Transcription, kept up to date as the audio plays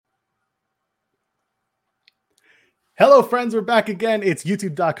Hello, friends. We're back again. It's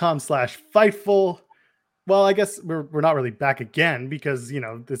youtube.com/Fightful. Well, I guess we're not really back again because,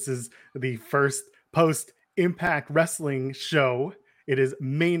 this is the first post Impact Wrestling show. It is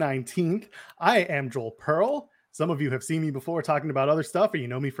May 19th. I am Joel Pearl. Some of you have seen me before talking about other stuff, or you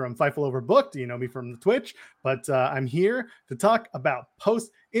know me from Fightful Overbooked, you know me from the Twitch, but I'm here to talk about post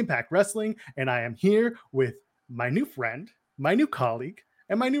Impact Wrestling, and I am here with my new friend, my new colleague,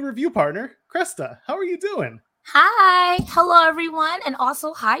 and my new review partner, Krista. How are you doing? Hi. Hello, everyone. And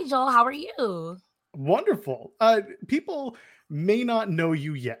also, hi, Joel. How are you? Wonderful. People may not know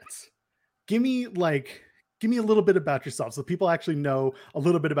you yet. Give me a little bit about yourself so people actually know a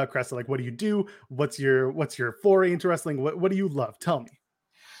little bit about Cresta. Like, what do you do? What's your foray into wrestling? What do you love? Tell me.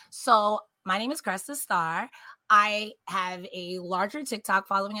 So, my name is Cresta Star. I have a larger TikTok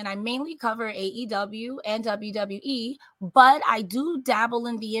following, and I mainly cover AEW and WWE, but I do dabble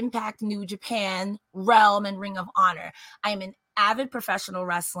in the Impact New Japan realm and Ring of Honor. I am an avid professional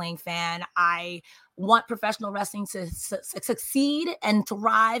wrestling fan. I want professional wrestling to succeed and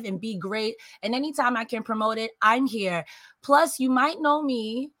thrive and be great. And anytime I can promote it, I'm here. Plus, you might know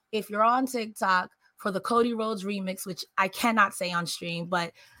me if you're on TikTok for the Cody Rhodes remix, which I cannot say on stream,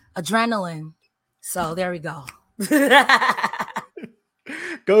 but adrenaline. So there we go.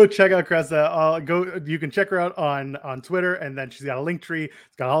 Go check out Cresta. You can check her out on Twitter, and then she's got a link tree.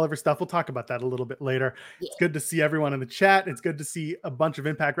 It's got all of her stuff. We'll talk about that a little bit later. Yeah. It's good to see everyone in the chat. It's good to see a bunch of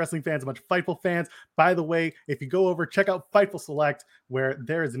Impact Wrestling fans, a bunch of Fightful fans. By the way, if you go over, check out Fightful Select, where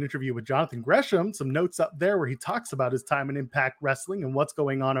there is an interview with Jonathan Gresham, some notes up there where he talks about his time in Impact Wrestling and what's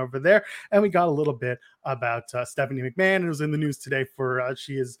going on over there. And we got a little bit about Stephanie McMahon. It was in the news today for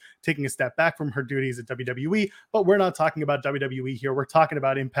she is taking a step back from her duties at WWE, but we're not talking about WWE here. We're talking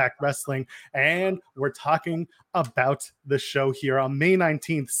about Impact Wrestling, and we're talking about the show here on May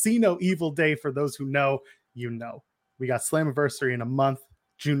 19th. See No Evil Day. For those who know, you know. We got Slammiversary in a month,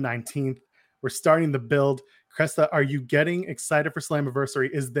 June 19th. We're starting the build. Cresta, are you getting excited for Slammiversary?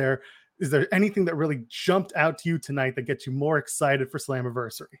 Is there anything that really jumped out to you tonight that gets you more excited for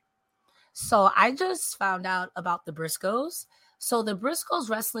Slammiversary? So I just found out about the Briscoes. So the Briscoes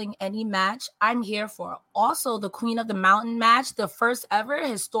wrestling any match, I'm here for. Also, the Queen of the Mountain match, the first ever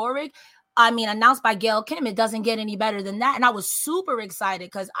historic, announced by Gail Kim. It doesn't get any better than that. And I was super excited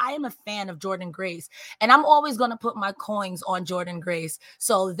because I am a fan of Jordynne Grace. And I'm always going to put my coins on Jordynne Grace.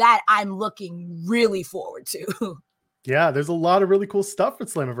 So that I'm looking really forward to. Yeah, there's a lot of really cool stuff at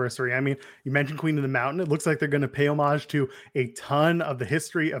Slammiversary. I mean, you mentioned Queen of the Mountain. It looks like they're going to pay homage to a ton of the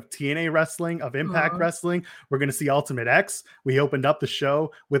history of TNA wrestling, of Impact Wrestling. We're going to see Ultimate X. We opened up the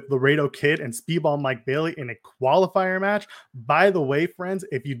show with Laredo Kid and Speedball Mike Bailey in a qualifier match. By the way, friends,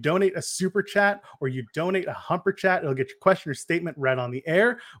 if you donate a super chat or you donate a humper chat, it'll get your question or statement read on the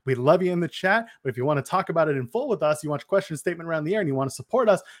air. We love you in the chat. But if you want to talk about it in full with us, you want your question or statement around the air, and you want to support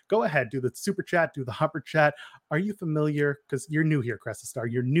us, go ahead, do the super chat, do the humper chat. Are you familiar? Because you're new here, Cresta Star.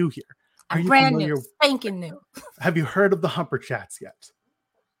 You're new here. Are you brand familiar? New, spanking new. Have you heard of the Humper Chats yet?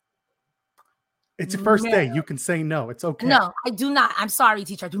 It's your first day. You can say no. It's okay. No, I do not. I'm sorry,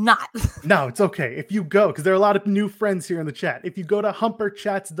 teacher. I do not. No, it's okay. If you go, because there are a lot of new friends here in the chat. If you go to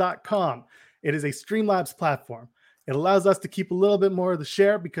humperchats.com, it is a Streamlabs platform. It allows us to keep a little bit more of the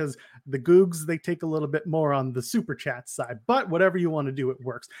share because the Googs, they take a little bit more on the super chat side. But whatever you want to do, it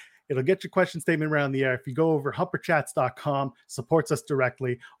works. It'll get your question statement around the air. If you go over humperchats.com, supports us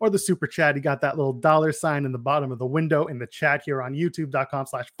directly, or the super chat, you got that little $sign in the bottom of the window in the chat here on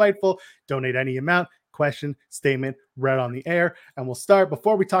youtube.com/Fightful. Donate any amount, question, statement, read on the air. And we'll start.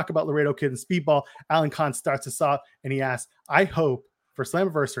 Before we talk about Laredo Kid and Speedball, Alan Khan starts us off and he asks, I hope for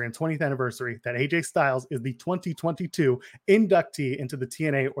Slammiversary and 20th anniversary that AJ Styles is the 2022 inductee into the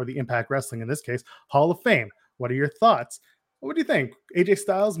TNA or the Impact Wrestling, in this case, Hall of Fame. What are your thoughts? What do you think? AJ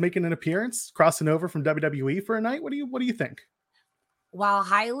Styles making an appearance, crossing over from WWE for a night? What do you think? While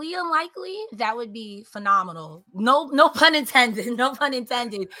highly unlikely, that would be phenomenal. No pun intended. No pun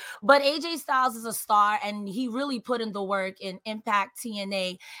intended. But AJ Styles is a star, and he really put in the work in Impact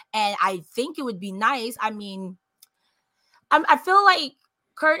TNA. And I think it would be nice. I mean, I feel like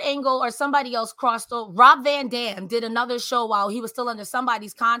Kurt Angle or somebody else crossed over. Rob Van Dam did another show while he was still under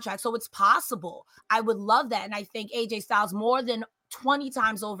somebody's contract. So it's possible. I would love that. And I think AJ Styles more than 20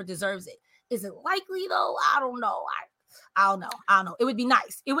 times over deserves it. Is it likely though? I don't know. I don't know. It would be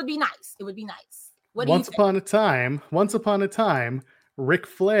nice. It would be nice. Once upon a time, Ric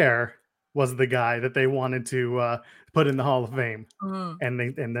Flair was the guy that they wanted to put in the Hall of Fame. And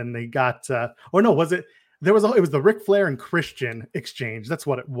then they got it was the Ric Flair and Christian exchange. That's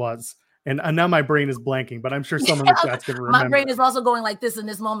what it was. And now my brain is blanking, but I'm sure someone in the chat's going to remember. My brain is also going like this in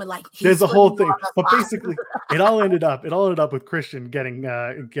this moment. Like there's a whole thing, but basically it all ended up with Christian getting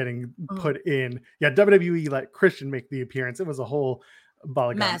put in. Yeah, WWE let Christian make the appearance. It was a whole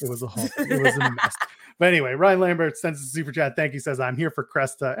balagan. It was a mess. But anyway, Ryan Lambert sends a super chat. Thank you. Says I'm here for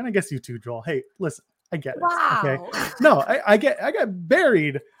Cresta, and I guess you too, Joel. Hey, listen, I get it. Wow. Okay. No, I got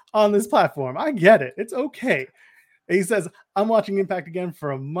buried on this platform. I get it. It's okay. He says, I'm watching Impact again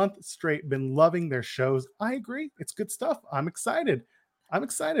for a month straight. Been loving their shows. I agree. It's good stuff. I'm excited.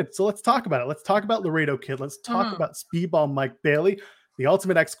 So let's talk about it. Let's talk about Laredo Kid. Let's talk about Speedball Mike Bailey, the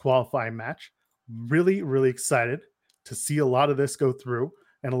Ultimate X qualifying match. Really, really excited to see a lot of this go through.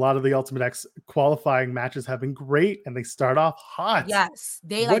 And a lot of the Ultimate X qualifying matches have been great, and they start off hot. Yes,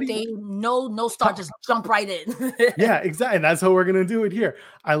 no start, just jump right in. Yeah, exactly. And that's how we're gonna do it here.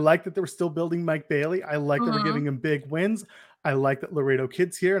 I like that they were still building Mike Bailey. I like that we're giving him big wins. I like that Laredo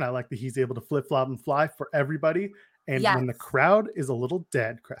Kid's here, and I like that he's able to flip flop and fly for everybody. And when the crowd is a little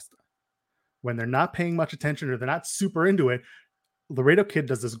dead, Cresta, when they're not paying much attention or they're not super into it, Laredo Kid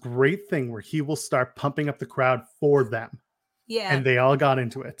does this great thing where he will start pumping up the crowd for them. Yeah. And they all got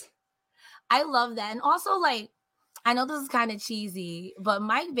into it. I love that. And also, like, I know this is kind of cheesy, but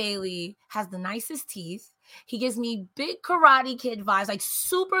Mike Bailey has the nicest teeth. He gives me big Karate Kid vibes, like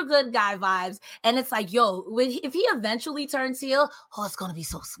super good guy vibes. And it's like, yo, if he eventually turns heel, it's going to be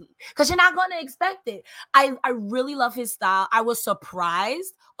so sweet because you're not going to expect it. I really love his style. I was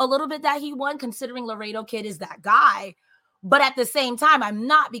surprised a little bit that he won, considering Laredo Kid is that guy. But at the same time, I'm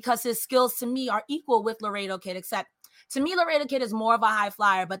not, because his skills to me are equal with Laredo Kid, except to me, Laredo Kid is more of a high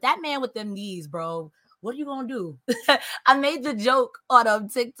flyer, but that man with them knees, bro, what are you going to do? I made the joke on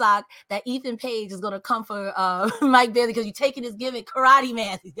TikTok that Ethan Page is going to come for Mike Bailey because you're taking his gimmick, Karate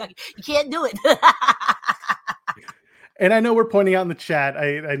Man. You can't do it. And I know we're pointing out in the chat,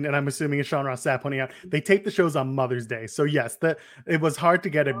 and I'm assuming it's Sean Ross Sapp pointing out, they taped the shows on Mother's Day. So yes, it was hard to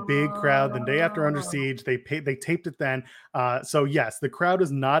get a big crowd the day after Under Siege. They taped it then. So yes, the crowd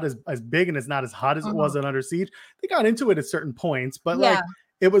is not as big and it's not as hot as it was at Under Siege. They got into it at certain points, but like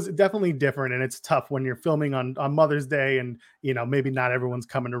it was definitely different, and it's tough when you're filming on Mother's Day, and maybe not everyone's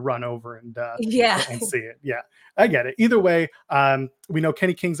coming to run over and see it. Yeah, I get it. Either way, we know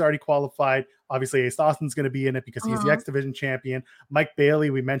Kenny King's already qualified. Obviously, Ace Austin's going to be in it because he's the X Division champion. Mike Bailey,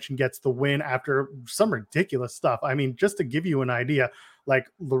 we mentioned, gets the win after some ridiculous stuff. I mean, just to give you an idea, like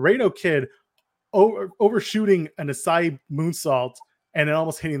Laredo Kid overshooting an Asai moonsault and then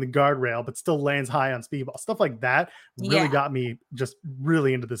almost hitting the guardrail, but still lands high on Speedball. Stuff like that really got me just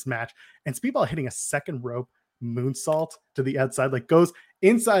really into this match. And Speedball hitting a second rope moonsault to the outside, like goes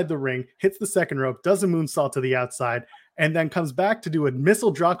inside the ring, hits the second rope, does a moonsault to the outside, and then comes back to do a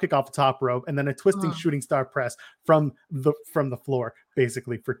missile dropkick off the top rope, and then a twisting shooting star press from the floor,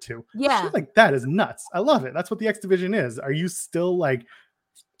 basically, for 2. Yeah. Like, that is nuts. I love it. That's what the X Division is. Are you still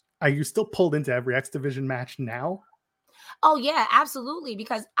pulled into every X Division match now? Oh, yeah, absolutely.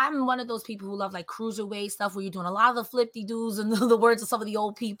 Because I'm one of those people who love like cruiserweight stuff where you're doing a lot of the flippy doos and the words of some of the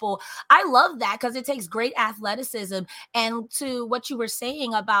old people. I love that because it takes great athleticism. And to what you were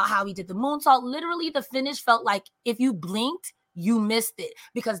saying about how he did the moonsault, literally the finish felt like if you blinked, you missed it,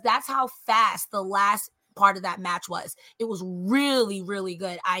 because that's how fast the last part of that match was. It was really, really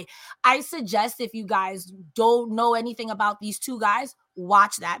good. I suggest, if you guys don't know anything about these two guys,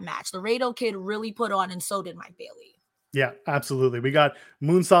 watch that match. Laredo Kid really put on, and so did Mike Bailey. Yeah, absolutely. We got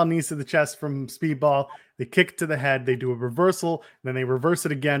moonsault knees to the chest from Speedball. They kick to the head. They do a reversal. Then they reverse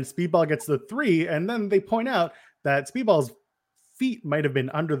it again. Speedball gets the 3. And then they point out that Speedball's feet might have been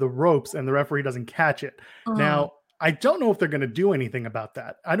under the ropes and the referee doesn't catch it. Now, I don't know if they're going to do anything about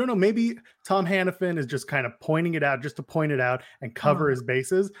that. I don't know. Maybe Tom Hannafin is just kind of pointing it out just to point it out and cover his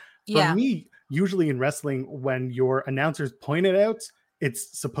bases. For me, usually in wrestling, when your announcers point it out,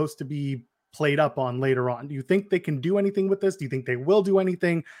 it's supposed to be played up on later on. Do you think they can do anything with this? Do you think they will do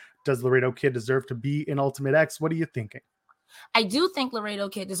anything? Does Laredo Kid deserve to be in Ultimate X? What are you thinking? I do think Laredo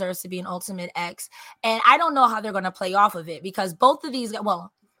Kid deserves to be in Ultimate X, and I don't know how they're going to play off of it, because both of these,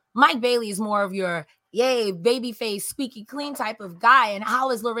 well, Mike Bailey is more of your yay, babyface, squeaky clean type of guy. And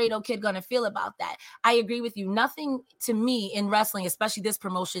how is Laredo Kid going to feel about that? I agree with you. Nothing to me in wrestling, especially this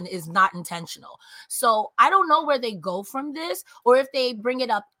promotion, is not intentional. So I don't know where they go from this, or if they bring it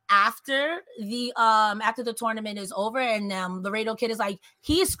up after the tournament is over, and Laredo Kid is like,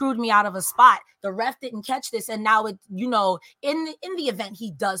 he screwed me out of a spot. The ref didn't catch this, and now it, in the event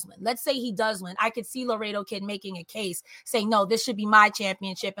he does win. Let's say he does win. I could see Laredo Kid making a case saying, no, this should be my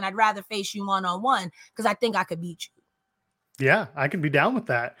championship, and I'd rather face you one-on-one because I think I could beat you. Yeah, I can be down with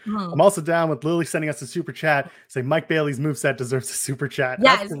that. Mhm. I'm also down with Lily sending us a super chat saying Mike Bailey's moveset deserves a super chat.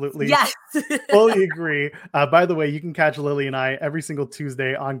 Yes, Absolutely. yes. Fully agree. By the way, you can catch Lily and I every single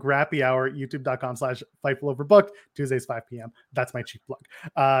Tuesday on Grappy Hour, youtube.com/FightfulOverbooked, Tuesdays, 5 p.m. That's my cheap plug.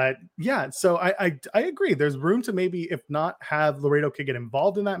 Yeah, so I agree. There's room to maybe, if not have Laredo Kid get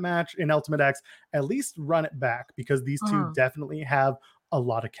involved in that match in Ultimate X, at least run it back because these two Mhm. definitely have a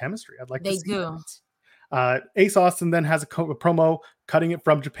lot of chemistry. I'd like to They see do. that. Ace Austin then has a promo cutting it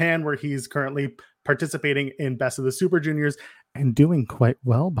from Japan, where he's currently participating in Best of the Super Juniors and doing quite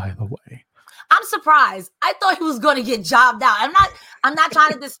well, by the way. I'm surprised. I thought he was going to get jobbed out. I'm not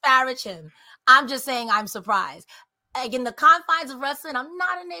trying to disparage him. I'm just saying I'm surprised. Like, in the confines of wrestling, I'm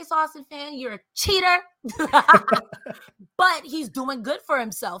not an Ace Austin fan. You're a cheater. But he's doing good for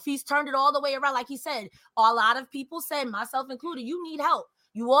himself. He's turned it all the way around. Like he said, a lot of people said, myself included, you need help.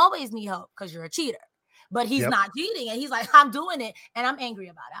 You always need help because you're a cheater. But he's not cheating, and he's like, I'm doing it, and I'm angry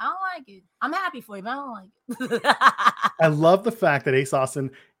about it. I don't like it. I'm happy for you, but I don't like it. I love the fact that Ace Austin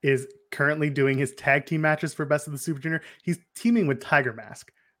is currently doing his tag team matches for Best of the Super Junior. He's teaming with Tiger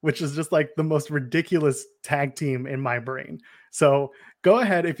Mask, which is just like the most ridiculous tag team in my brain. So go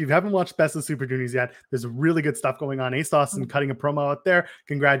ahead. If you haven't watched Best of the Super Juniors yet, there's really good stuff going on. Ace Austin cutting a promo out there,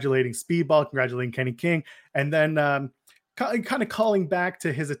 congratulating Speedball, congratulating Kenny King, and then kind of calling back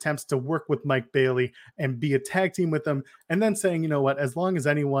to his attempts to work with Mike Bailey and be a tag team with him, and then saying, you know what, as long as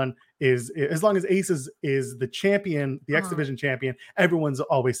Ace is the champion, the X Division champion, everyone's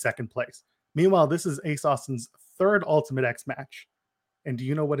always second place. Meanwhile, this is Ace Austin's third Ultimate X match. And do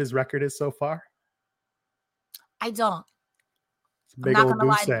you know what his record is so far? I don't. It's a big old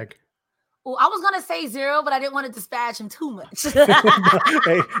goose egg. Well, I was going to say 0, but I didn't want to dispatch him too much.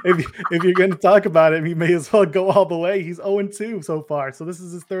 Hey, if you're going to talk about him, he may as well go all the way. He's 0-2 so far. So this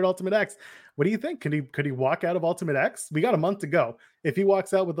is his third Ultimate X. What do you think? Could he walk out of Ultimate X? We got a month to go. If he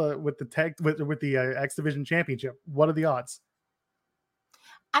walks out with the X Division Championship, what are the odds?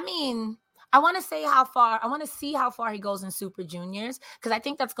 I mean, I want to see how far he goes in Super Juniors, because I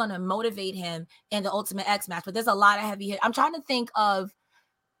think that's going to motivate him in the Ultimate X match. But there's a lot of heavy hit. I'm trying to think of.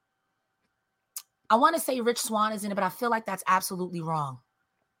 I want to say Rich Swann is in it, but I feel like that's absolutely wrong.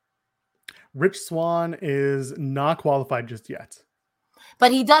 Rich Swann is not qualified just yet.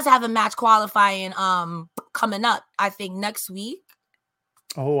 But he does have a match qualifying coming up, I think, next week.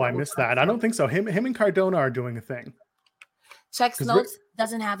 Oh, I missed that. I don't think so. Him and Cardona are doing a thing. Checks notes,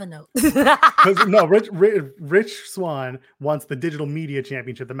 doesn't have a note. No, Rich Swann wants the digital media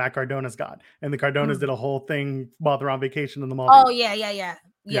championship that Matt Cardona's got. And the Cardonas did a whole thing while they're on vacation in the Maldives. Oh,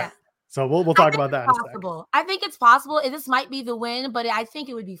 yeah. So we'll talk about that in a second. I think it's possible. This might be the win, but I think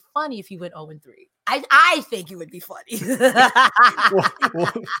it would be funny if he went 0-3. I think it would be funny.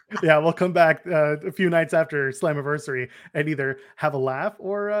 We'll come back a few nights after Slammiversary and either have a laugh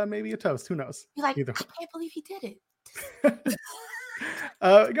or maybe a toast. Who knows? You're like, I can't believe he did it.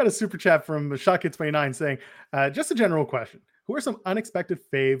 I got a super chat from Shotkids29 saying, just a general question. Who are some unexpected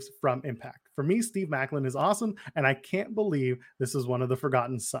faves from Impact? For me, Steve Maclin is awesome, and I can't believe this is one of the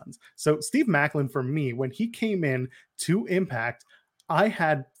Forgotten Sons. So Steve Maclin, for me, when he came in to Impact, I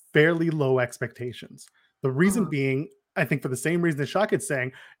had fairly low expectations. The reason being, I think for the same reason that Shotkids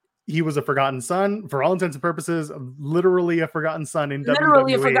saying, he was a Forgotten Son, for all intents and purposes, literally a Forgotten Son in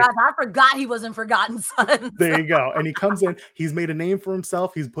WWE. I forgot he was in Forgotten Sons. There you go. And he comes in, he's made a name for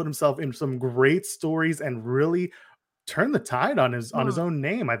himself. He's put himself in some great stories and really turned the tide on his own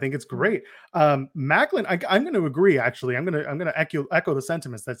name. I think it's great. Maclin, I'm going to agree. Actually, I'm going to echo the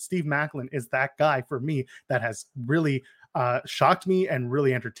sentiments that Steve Maclin is that guy for me that has really shocked me and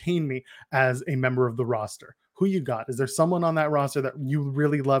really entertained me as a member of the roster. Who you got? Is there someone on that roster that you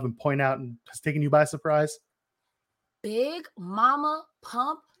really love and point out and has taken you by surprise? Big Mama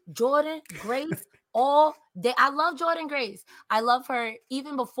Pump, Jordynne Grace, all day. I love Jordynne Grace. I love her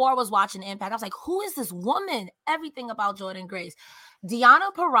even before I was watching Impact. I was like, who is this woman? Everything about Jordynne Grace.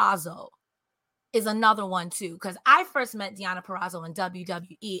 Deonna Purrazzo is another one too, because I first met Deonna Purrazzo in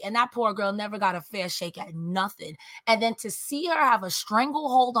WWE, and that poor girl never got a fair shake at nothing. And then to see her have a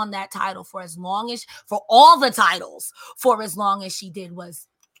stranglehold on that title for all the titles for as long as she did was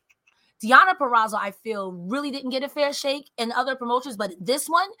Deonna Purrazzo. I feel really didn't get a fair shake in other promotions, but this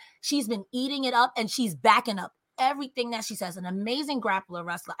one, she's been eating it up and she's backing up everything that she says. An amazing grappler,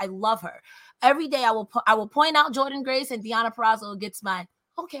 wrestler. I love her. Every day I will point out Jordynne Grace, and Deonna Purrazzo gets my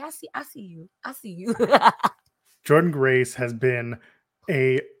okay, I see you. Jordynne Grace has been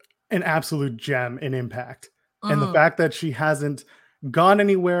an absolute gem in Impact. And the fact that she hasn't gone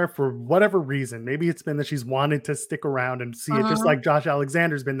anywhere for whatever reason, maybe it's been that she's wanted to stick around and see it, just like Josh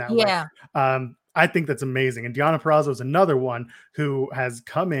Alexander's been that way. I think that's amazing. And Deonna Purrazzo is another one who has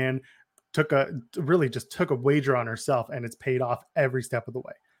come in, just took a wager on herself, and it's paid off every step of the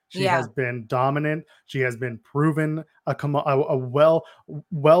way. She has been dominant. She has been proven a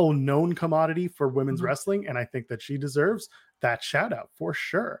well-known commodity for women's wrestling, and I think that she deserves that shout out for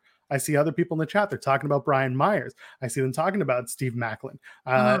sure. I see other people in the chat. They're talking about Brian Myers. I see them talking about Steve Macklin.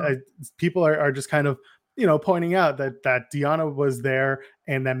 People are just kind of, pointing out that Deonna was there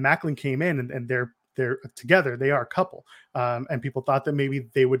and then Macklin came in, and they're together. They are a couple. And people thought that maybe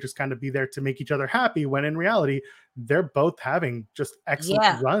they would just kind of be there to make each other happy, when in reality, they're both having just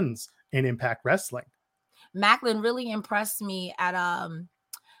excellent runs in Impact Wrestling. Macklin really impressed me at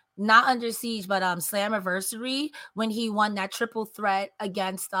not Under Siege, but Slammiversary, when he won that triple threat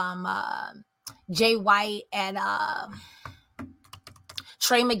against Jay White and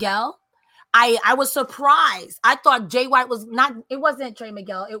Trey Miguel. I was surprised. I thought Jay White was not, it wasn't Trey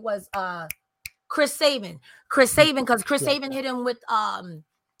Miguel, it was Chris Sabin, because Chris Sabin hit him with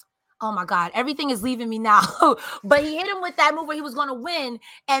oh my God, everything is leaving me now. But he hit him with that move where he was going to win.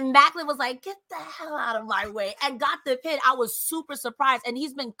 And Macklin was like, get the hell out of my way, and got the pin. I was super surprised. And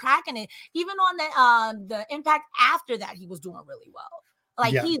he's been cracking it. Even on the Impact after that, he was doing really well.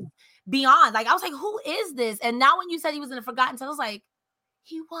 Like, he's beyond. Like, I was like, who is this? And now when you said he was in the Forgotten Son, I was like,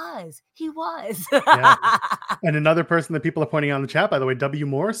 he was. And another person that people are pointing out in the chat, by the way, W.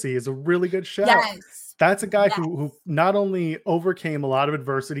 Morrissey, is a really good shout. That's a guy who not only overcame a lot of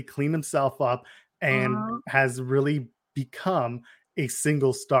adversity, cleaned himself up, and has really become a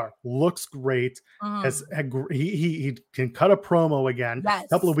single star. Looks great. He can cut a promo again. A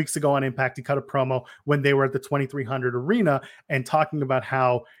couple of weeks ago on Impact, he cut a promo when they were at the 2300 arena, and talking about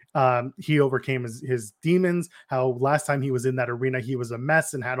how he overcame his demons, how last time he was in that arena he was a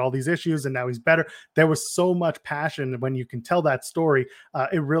mess and had all these issues, and now he's better. There was so much passion when you can tell that story.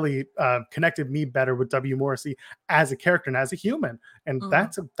 It really connected me better with W. Morrissey as a character and as a human, and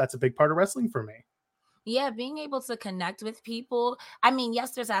that's a big part of wrestling for me. Yeah, being able to connect with people. I mean, yes,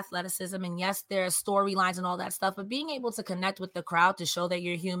 there's athleticism, and yes, there's storylines and all that stuff, but being able to connect with the crowd to show that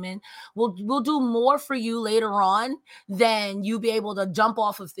you're human will do more for you later on than you be able to jump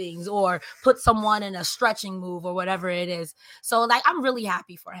off of things or put someone in a stretching move or whatever it is. So, like, I'm really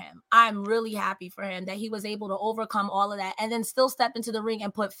happy for him. I'm really happy for him that he was able to overcome all of that and then still step into the ring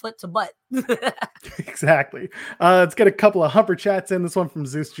and put foot to butt. Exactly. Let's get a couple of Humper chats in. This one from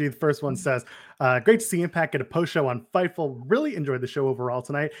Zeus G. The first one says, great to see Impact get a post show on Fightful. Really enjoyed the show overall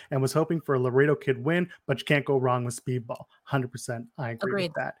tonight and was hoping for a Laredo Kid win, but you can't go wrong with Speedball. 100%. I agree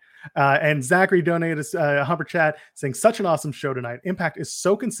with that. And Zachary donated a Humper chat saying, such an awesome show tonight. Impact is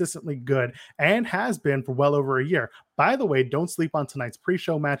so consistently good and has been for well over a year. By the way, don't sleep on tonight's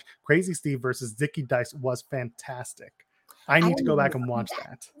pre-show match. Crazy Steve versus Zicky Dice was fantastic. I need to go back and watch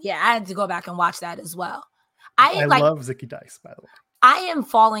that. Yeah, I had to go back and watch that as well. I love Zicky Dice, by the way. I am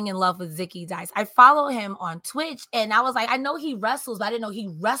falling in love with Zicky Dice. I follow him on Twitch, and I was like, I know he wrestles, but I didn't know he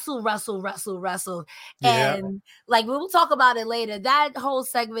wrestled. And like, we will talk about it later. That whole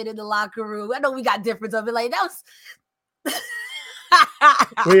segment in the locker room, I know we got difference of it. Like, that was...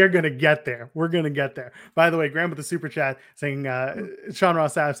 We are going to get there. We're going to get there. By the way, Graham with the super chat saying, Sean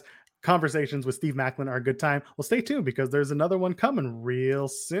Ross asks, conversations with Steve Macklin are a good time. Well, stay tuned because there's another one coming real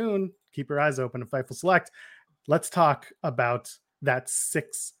soon. Keep your eyes open at Fightful Select. Let's talk about that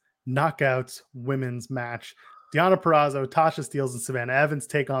 6 knockout women's match. Deonna Purrazzo, Tasha Steelz, and Savannah Evans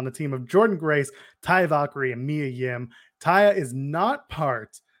take on the team of Jordynne Grace, Taya Valkyrie, and Mia Yim. Taya is not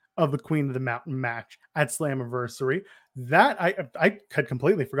part of the Queen of the Mountain match at Slammiversary. That I had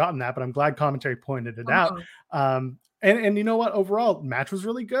completely forgotten that, but I'm glad commentary pointed it out. And you know what? Overall, match was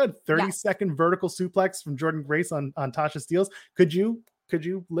really good. 30-second vertical suplex from Jordynne Grace on Tasha Steelz. Could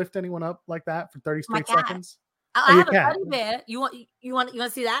you lift anyone up like that for 30 straight seconds? I have a teddy bear. You want to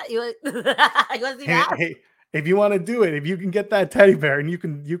see that? You want to see that? Hey, if you want to do it, if you can get that teddy bear and you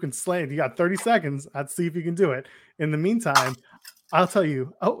can slay it, you got 30 seconds. Let's see if you can do it. In the meantime, I'll tell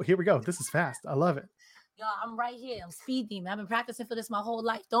you. Oh, here we go. This is fast. I love it. Yo, I'm right here. I'm speed demon. I've been practicing for this my whole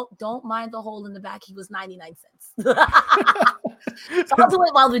life. Don't mind the hole in the back. He was 99 cents. So I'll do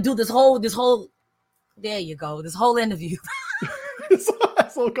it while we do this whole. There you go. This whole interview. this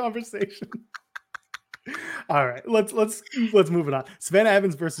whole conversation. All right, let's move it on. Savannah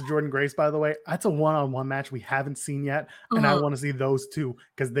Evans versus Jordynne Grace, by the way, that's a one-on-one match we haven't seen yet, and I want to see those two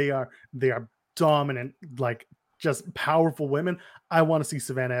because they are dominant, like just powerful women. I want to see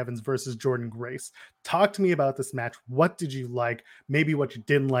Savannah Evans versus Jordynne Grace. Talk to me about this match. What did you like? Maybe what you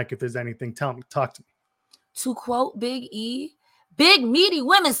didn't like, if there's anything. Tell me. Talk to me. To quote Big E, big meaty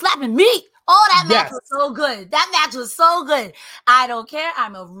women slapping meat. Oh, that match was so good. That match was so good. I don't care.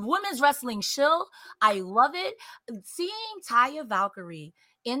 I'm a women's wrestling shill. I love it. Seeing Taya Valkyrie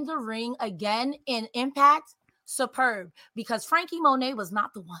in the ring again in Impact, superb. Because Frankie Monet was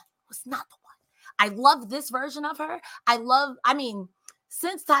not the one. I love this version of her.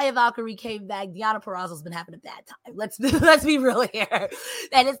 Since Taya Valkyrie came back, Deonna Purrazzo's been having a bad time. Let's be real here.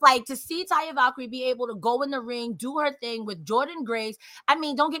 And it's like to see Taya Valkyrie be able to go in the ring, do her thing with Jordynne Grace. I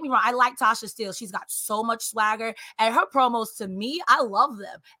mean, don't get me wrong. I like Tasha Steelz. She's got so much swagger. And her promos, to me, I love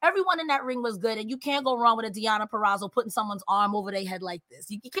them. Everyone in that ring was good. And you can't go wrong with a Deonna Purrazzo putting someone's arm over their head like this.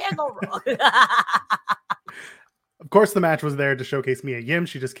 You can't go wrong. Of course, the match was there to showcase Mia Yim.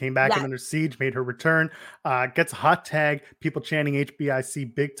 She just came back in Under Siege, made her return, gets a hot tag, people chanting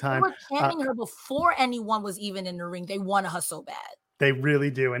HBIC big time. They were chanting her before anyone was even in the ring. They wanted her so bad. They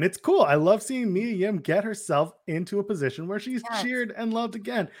really do. And it's cool. I love seeing Mia Yim get herself into a position where she's cheered and loved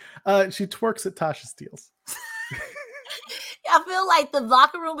again. She twerks at Tasha Steelz. I feel like the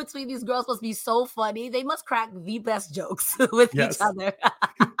locker room between these girls must be so funny. They must crack the best jokes with each other.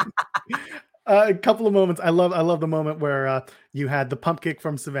 A couple of moments. I love the moment where you had the pump kick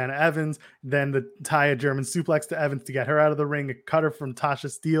from Savannah Evans, then the Taya German suplex to Evans to get her out of the ring, a cutter from Tasha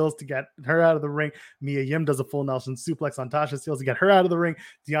Steelz to get her out of the ring. Mia Yim does a full Nelson suplex on Tasha Steelz to get her out of the ring.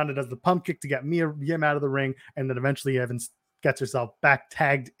 Deonna does the pump kick to get Mia Yim out of the ring, and then eventually Evans gets herself back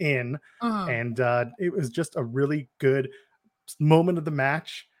tagged in. And it was just a really good moment of the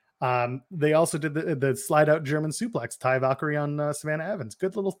match. They also did the slide out German suplex, Taya Valkyrie on Savannah Evans.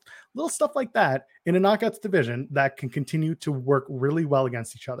 Good little stuff like that in a knockouts division that can continue to work really well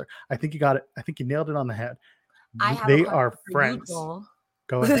against each other. I think you got it. I think you nailed it on the head. They are friends. Go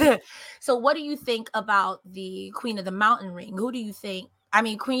ahead. So what do you think about the Queen of the Mountain ring? Who do you think,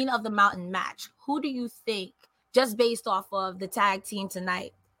 Queen of the Mountain match? Who do you think, just based off of the tag team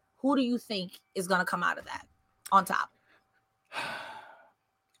tonight, who do you think is going to come out of that on top?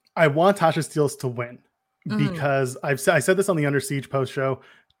 I want Tasha Steelz to win because I said this on the Under Siege post show.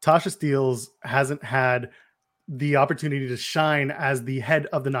 Tasha Steelz hasn't had the opportunity to shine as the head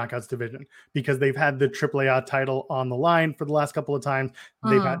of the knockouts division because they've had the AAA title on the line for the last couple of times.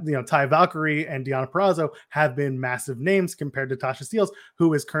 They've had, Taya Valkyrie and Deonna Purrazzo have been massive names compared to Tasha Steelz,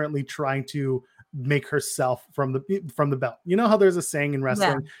 who is currently trying to make herself from the belt. You know how there's a saying in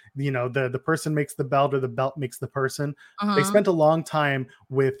wrestling, the person makes the belt or the belt makes the person. They spent a long time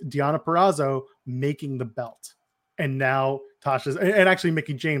with Deonna Purrazzo making the belt, and now Tasha's, and actually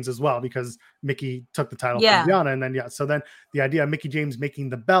Mickie James as well, because Mickie took the title from Deonna, and then so then the idea of Mickie James making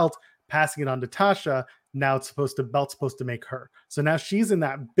the belt, passing it on to Tasha. Now belt's supposed to make her. So now she's in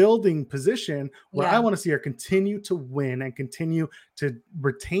that building position where I want to see her continue to win and continue to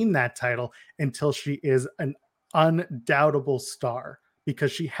retain that title until she is an undoubtable star,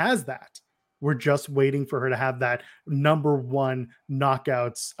 because she has that. We're just waiting for her to have that number one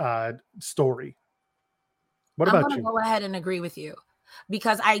knockouts story. What about you? I'm going to go ahead and agree with you,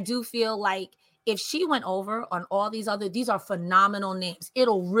 because I do feel like if she went over on all these are phenomenal names.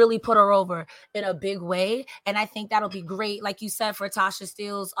 It'll really put her over in a big way. And I think that'll be great, like you said, for Tasha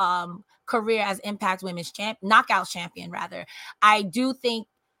Steelz' career as Impact Women's Knockout Champion, rather. I do think,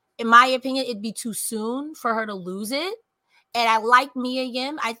 in my opinion, it'd be too soon for her to lose it. And I like Mia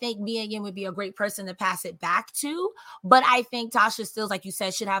Yim. I think Mia Yim would be a great person to pass it back to. But I think Tasha Steelz, like you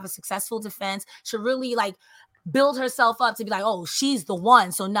said, should have a successful defense, should really build herself up to be like, oh, she's the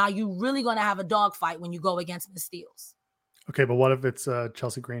one. So now you're really going to have a dogfight when you go against Miss Steelz. Okay, but what if it's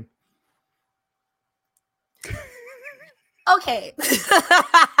Chelsea Green? Okay.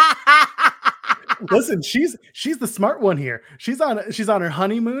 Listen, she's the smart one here. She's on her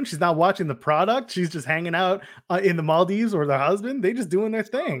honeymoon. She's not watching the product. She's just hanging out in the Maldives with her husband. They just doing their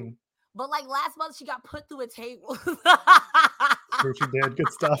thing. But last month, she got put through a table. Sure she did. Good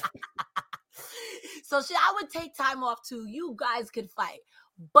stuff. So I would take time off too. You guys could fight,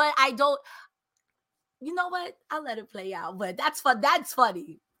 but I don't. You know what? I'll let it play out. But that's fun. That's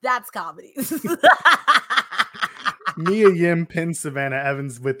funny. That's comedy. Mia Yim pinned Savannah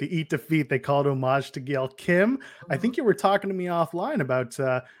Evans with the Eat Defeat. They called homage to Gail Kim. I think you were talking to me offline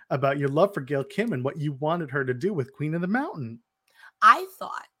about your love for Gail Kim and what you wanted her to do with Queen of the Mountain. I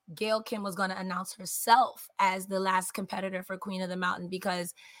thought Gail Kim was going to announce herself as the last competitor for Queen of the Mountain,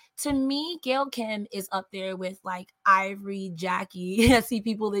 because to me, Gail Kim is up there with Ivory, Jackie. I see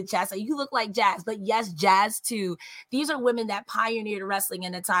people in chat say, you look like Jazz, but yes, Jazz too. These are women that pioneered wrestling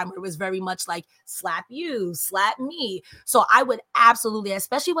in a time where it was very much slap you, slap me. So I would absolutely,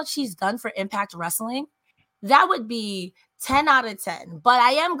 especially what she's done for Impact Wrestling, that would be 10 out of 10. But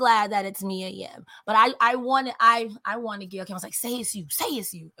I am glad that it's Mia Yim. But I wanted Gail Kim. I was like, say it's you.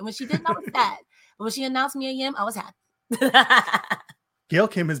 And when she did, I was sad. But when she announced Mia Yim, I was happy. Gail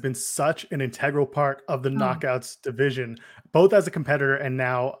Kim has been such an integral part of the Knockouts division, both as a competitor and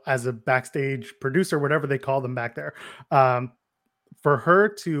now as a backstage producer, whatever they call them back there. For her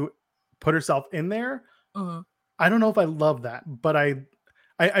to put herself in there, I don't know if I love that, but I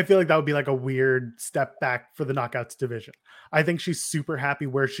feel like that would be like a weird step back for the Knockouts division. I think she's super happy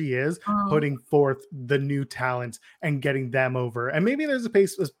where she is, putting forth the new talents and getting them over. And maybe there's a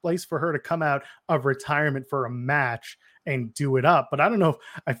place for her to come out of retirement for a match and do it up. But I don't know if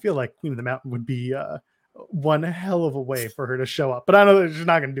I feel like Queen of the Mountain would be one hell of a way for her to show up. But I know that she's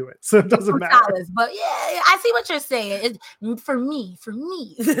not going to do it, so it doesn't matter. But yeah, I see what you're saying. It's for me.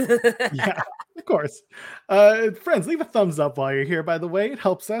 Yeah, of course. Friends, leave a thumbs up while you're here, by the way. It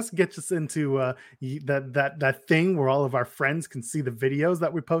helps us get us into that thing where all of our friends can see the videos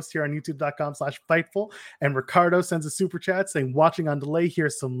that we post here on youtube.com/Fightful. And Ricardo sends a super chat saying, watching on delay,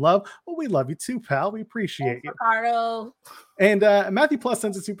 here's some love. Well, we love you too, pal. We appreciate you. Ricardo. And Matthew Plus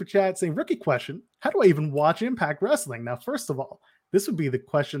sends a super chat saying, rookie question, how do I even watch Impact Wrestling? Now, first of all, this would be the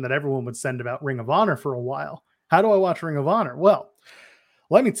question that everyone would send about Ring of Honor for a while. How do I watch Ring of Honor? Well,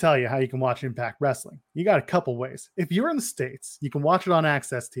 let me tell you how you can watch Impact Wrestling. You got a couple ways. If you're in the States, you can watch it on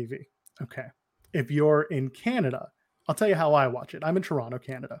Access TV. Okay. If you're in Canada, I'll tell you how I watch it. I'm in Toronto,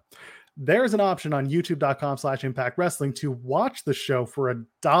 Canada. There's an option on youtube.com/Impact Wrestling to watch the show for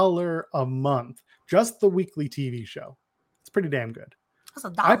 $1 a month, just the weekly TV show. It's pretty damn good.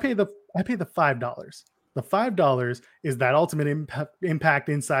 That's I pay the $5. The $5 is that Ultimate Impact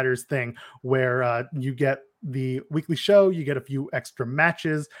Insiders thing where you get the weekly show, you get a few extra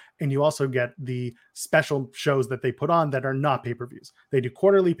matches, and you also get the special shows that they put on that are not pay-per-views. They do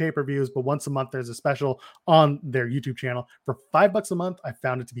quarterly pay-per-views, but once a month there's a special on their YouTube channel. For $5 a month, I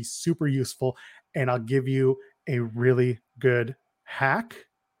found it to be super useful, and I'll give you a really good hack.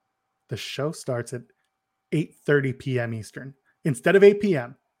 The show starts at 8:30 p.m. Eastern instead of 8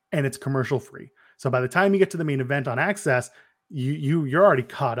 p.m., and it's commercial free. So by the time you get to the main event on Access, you're already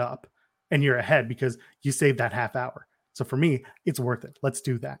caught up and you're ahead because you saved that half hour. So for me, it's worth it. Let's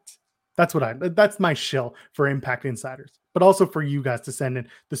do that. That's my shill for Impact Insiders, but also for you guys to send in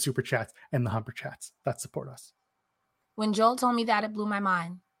the super chats and the humper chats that support us. When Joel told me that, it blew my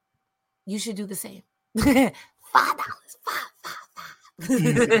mind. You should do the same. $5.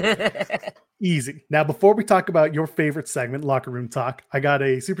 Easy. Now, before we talk about your favorite segment, Locker Room Talk, I got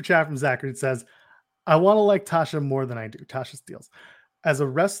a super chat from Zachary that says, I want to like Tasha more than I do. Tasha Steeles. As a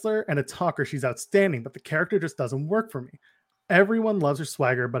wrestler and a talker, she's outstanding, but the character just doesn't work for me. Everyone loves her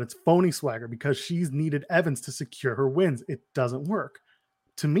swagger, but it's phony swagger because she's needed Evans to secure her wins. It doesn't work.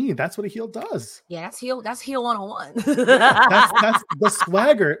 To me, that's what a heel does. Yeah, that's heel 101. That's the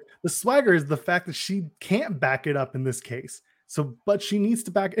swagger. The swagger is the fact that she can't back it up in this case. So, but she needs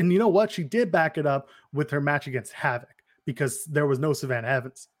to back, and you know what? She did back it up with her match against Havoc because there was no Savannah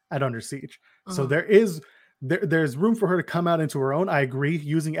Evans at Under Siege. So there's room for her to come out into her own. I agree.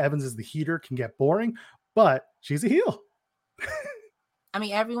 Using Evans as the heater can get boring, but she's a heel. I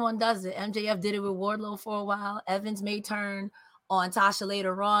mean, everyone does it. MJF did it with Wardlow for a while. Evans may turn on Tasha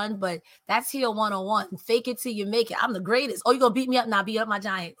later on, but that's heel 101. Fake it till you make it. I'm the greatest. Oh, you gonna beat me up? Now beat up my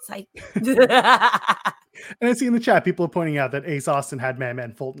Giants. Like And I see in the chat, people are pointing out that Ace Austin had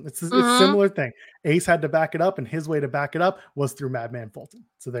Madman Fulton. It's a similar thing. Ace had to back it up, and his way to back it up was through Madman Fulton.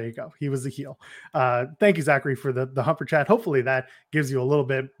 So there you go. He was a heel. Thank you, Zachary, for the humper chat. Hopefully that gives you a little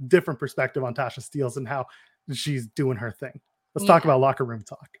bit different perspective on Tasha Steeles and how she's doing her thing. Let's talk about Locker Room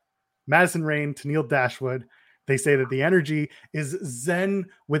Talk. Madison Rayne, Tennille Dashwood. They say that the energy is zen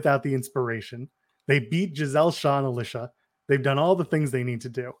without the inspiration. They beat Giselle, Shawn, Alicia. They've done all the things they need to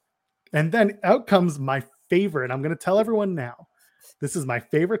do. And then out comes my favorite. I'm going to tell everyone now. This is my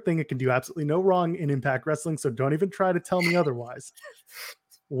favorite thing. It can do absolutely no wrong in Impact Wrestling, so don't even try to tell me otherwise.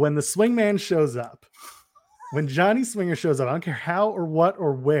 When the Swingman shows up, when Johnny Swinger shows up, I don't care how or what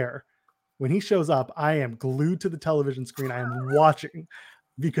or where, when he shows up, I am glued to the television screen. I am watching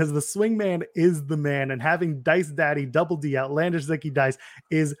because the Swingman is the man, and having Dice Daddy, Double D, Outlandish Zicky Dice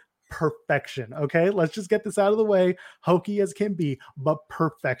is perfection. Okay, let's just get this out of the way. Hokey as can be, but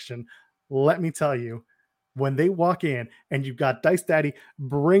perfection. Let me tell you, when they walk in and you've got Dice Daddy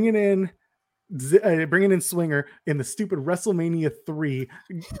bringing in Swinger in the stupid WrestleMania 3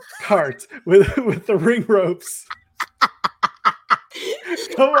 cart with the ring ropes.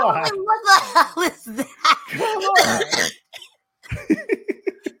 Come on. What the hell is that? Come on.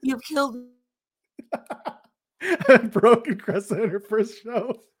 You've killed me. Broken Cressa in her first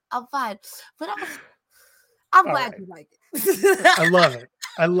show. I'm fine. But I'm All glad right. you like it. I love it.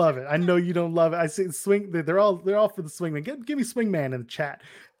 I love it. I know you don't love it. I see swing. They're all for the swingman. Give me swingman in the chat.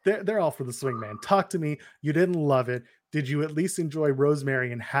 They're all for the swingman. Talk to me. You didn't love it. Did you at least enjoy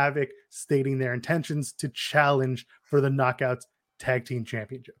Rosemary and Havoc stating their intentions to challenge for the Knockouts Tag Team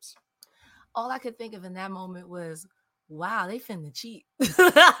Championships? All I could think of in that moment was, wow, they finna cheat.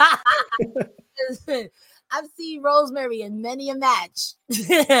 I've seen Rosemary in many a match.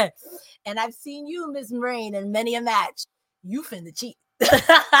 And I've seen you, Miss Marine, in many a match. You finna cheat.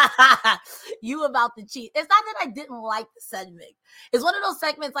 You about to cheat. It's not that I didn't like the segment. It's one of those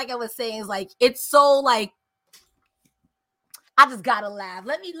segments, like I was saying, is like, it's so like, I just gotta laugh.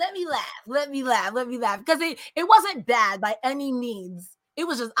 Let me laugh. Because it wasn't bad by any means. It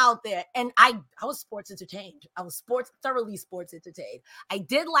was just out there. And I was sports entertained. I was thoroughly sports entertained. I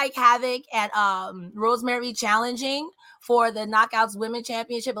did like Havoc and Rosemary challenging for the Knockouts Women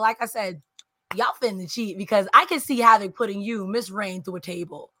Championship. But like I said, y'all finna cheat, because I can see Havoc putting you, Miss Rain, through a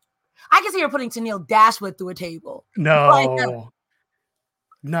table. I can see her putting Tennille Dashwood through a table. No.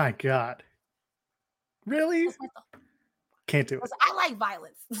 My God. Really? Can't do it. I like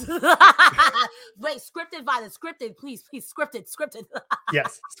violence. Wait, scripted violence. Scripted, please, scripted.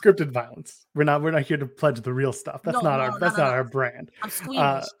 Yes, scripted violence. We're not here to pledge the real stuff. That's not our brand. I'm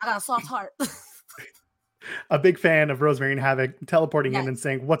squeamish. I got a soft heart. A big fan of Rosemary and Havoc teleporting in and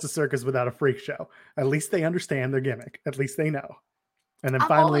saying, "What's a circus without a freak show?" At least they understand their gimmick. At least they know. And then I've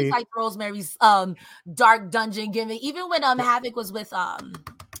finally, always liked Rosemary's dark dungeon gimmick. Even when Havoc was with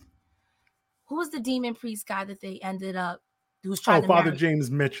who was the demon priest guy that they ended up, who was trying to Father marry? James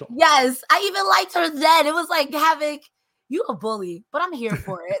Mitchell. Yes, I even liked her then. It was like, Havoc, you a bully, but I'm here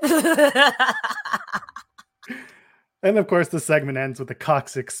for it. And of course, the segment ends with a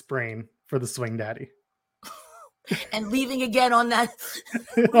coccyx sprain for the Swing Daddy. And leaving again on that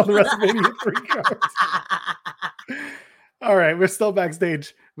on the WrestleMania 3 cards. All right, we're still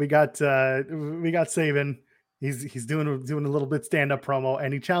backstage. We got Sabin. He's doing a little bit stand-up promo,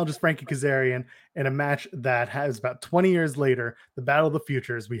 and he challenges Frankie Kazarian in a match that has about 20 years later, the Battle of the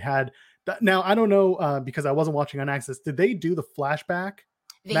Futures. We had now, I don't know, because I wasn't watching on Access. Did they do the flashback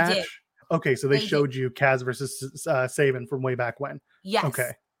match? Did. Okay, so they showed you Kaz versus Sabin from way back when. Yes.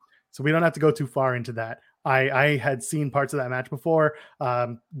 Okay, so we don't have to go too far into that. I had seen parts of that match before.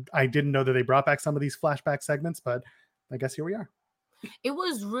 I didn't know that they brought back some of these flashback segments, but I guess here we are. It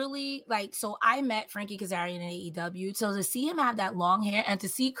was really like, so I met Frankie Kazarian in AEW. So to see him have that long hair and to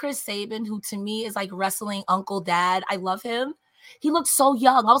see Chris Sabin, who to me is like wrestling Uncle Dad, I love him. He looked so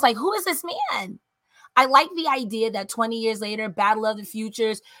young. I was like, who is this man? I like the idea that 20 years later, Battle of the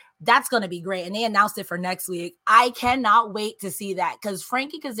Futures, that's going to be great. And they announced it for next week. I cannot wait to see that, because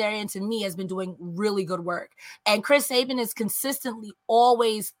Frankie Kazarian to me has been doing really good work. And Chris Sabin is consistently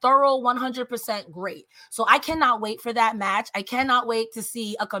always thorough, 100% great. So I cannot wait for that match. I cannot wait to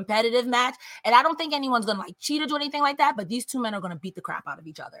see a competitive match. And I don't think anyone's going to like cheat or do anything like that, but these two men are going to beat the crap out of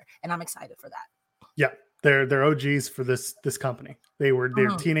each other. And I'm excited for that. Yeah. They're OGs for this company. They're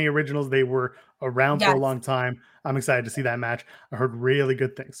TNA originals. They were around for a long time. I'm excited to see that match. I heard really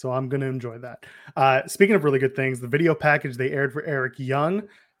good things, so I'm going to enjoy that. Speaking of really good things, the video package they aired for Eric Young.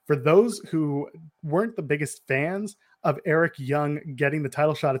 For those who weren't the biggest fans of Eric Young getting the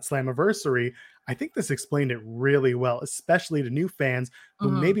title shot at Slammiversary, I think this explained it really well, especially to new fans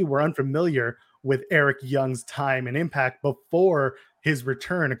who maybe were unfamiliar with Eric Young's time and impact before his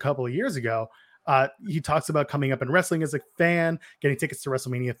return a couple of years ago. He talks about coming up in wrestling as a fan, getting tickets to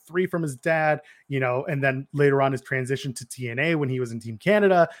WrestleMania 3 from his dad, and then later on his transition to TNA when he was in Team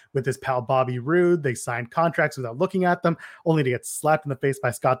Canada with his pal Bobby Roode. They signed contracts without looking at them, only to get slapped in the face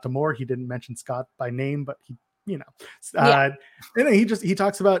by Scott D'Amore. He didn't mention Scott by name, but and then he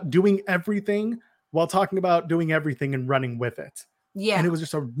talks about doing everything while talking about doing everything and running with it. Yeah. And it was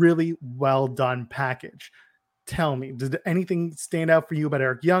just a really well done package. Tell me, did anything stand out for you about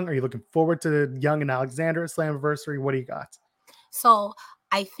Eric Young? Are you looking forward to Young and Alexander at Slammiversary? What do you got? So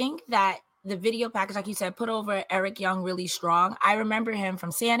I think that the video package, like you said, put over Eric Young really strong. I remember him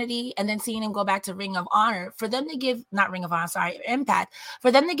from Sanity and then seeing him go back to Ring of Honor. For them to give, not Ring of Honor, sorry, Impact, for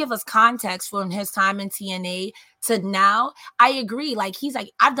them to give us context from his time in TNA to now, I agree. Like, he's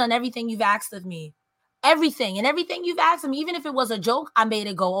like, I've done everything you've asked of me. Everything. And everything you've asked of me, even if it was a joke, I made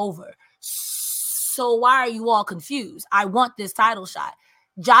it go over. So why are you all confused? I want this title shot.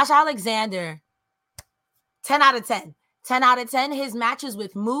 Josh Alexander, 10 out of 10. 10 out of 10. His matches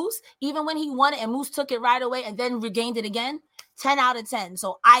with Moose, even when he won it and Moose took it right away and then regained it again, 10 out of 10.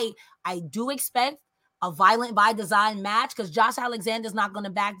 So I do expect a violent by design match because Josh Alexander's not going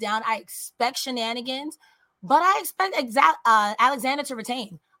to back down. I expect shenanigans, but I expect Alexander to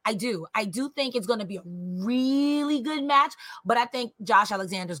retain. I do. I do think it's going to be a really good match, but I think Josh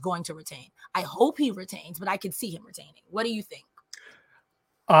Alexander's going to retain. I hope he retains, but I can see him retaining. What do you think?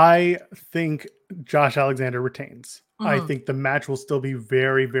 I think Josh Alexander retains. I Mhm. think the match will still be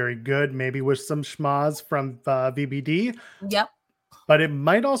very, very good, maybe with some schmaz from VBD, Yep. but it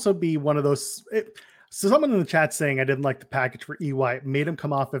might also be one of those. So someone in the chat saying I didn't like the package for EY, it made him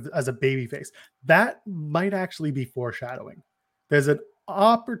come off as a babyface. That might actually be foreshadowing. There's an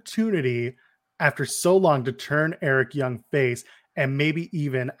opportunity after so long to turn Eric Young face, and maybe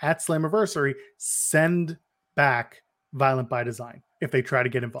even at Slammiversary send back Violent by Design if they try to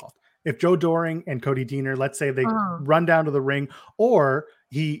get involved. If Joe Doring and Cody Deaner, let's say they run down to the ring, or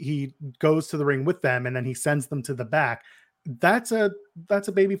he goes to the ring with them and then he sends them to the back, that's a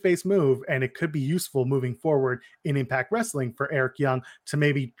babyface move, and it could be useful moving forward in Impact Wrestling for Eric Young to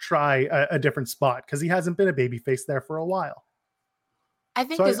maybe try a different spot, because he hasn't been a babyface there for a while. I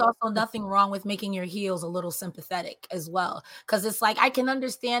think there's also nothing wrong with making your heels a little sympathetic as well. Because it's like, I can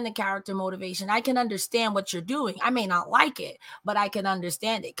understand the character motivation. I can understand what you're doing. I may not like it, but I can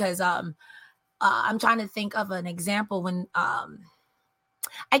understand it. Because I'm trying to think of an example when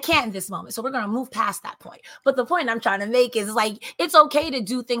I can't in this moment. So we're going to move past that point. But the point I'm trying to make is like, it's okay to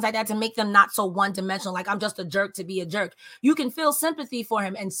do things like that to make them not so one-dimensional. Like, I'm just a jerk to be a jerk. You can feel sympathy for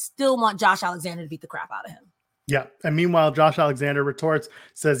him and still want Josh Alexander to beat the crap out of him. Yeah. And meanwhile, Josh Alexander retorts,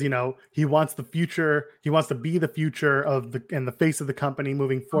 says, he wants the future. He wants to be the future of the face of the company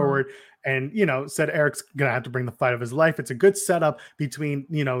moving forward. And, said Eric's going to have to bring the fight of his life. It's a good setup between,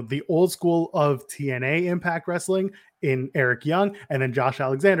 the old school of TNA Impact Wrestling in Eric Young, and then Josh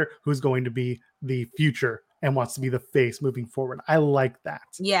Alexander, who's going to be the future and wants to be the face moving forward. I like that.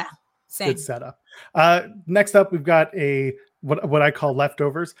 Yeah. Same. Good setup. Next up, we've got what I call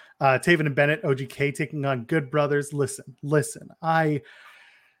leftovers. Taven and Bennett, OGK taking on Good Brothers. Listen. I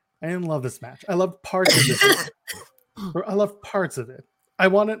didn't love this match. I loved parts of this. I love parts of it. I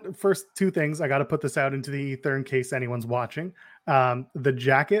wanted first two things. I got to put this out into the ether in case anyone's watching. The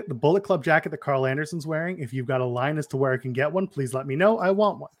jacket, the Bullet Club jacket that Carl Anderson's wearing. If you've got a line as to where I can get one, please let me know. I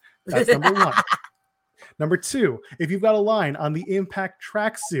want one. That's number one. Number two, if you've got a line on the Impact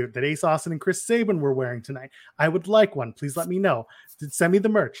tracksuit that Ace Austin and Chris Sabin were wearing tonight, I would like one. Please let me know. Send me the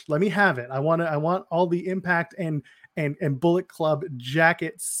merch. Let me have it. I want all the Impact and Bullet Club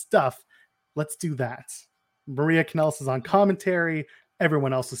jacket stuff. Let's do that. Maria Kanellis is on commentary.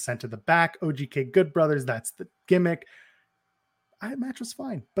 Everyone else is sent to the back. OGK Good Brothers, that's the gimmick. Match was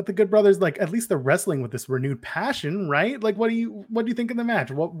fine, but the Good Brothers, like, at least they're wrestling with this renewed passion, right? Like, what do you think of the match?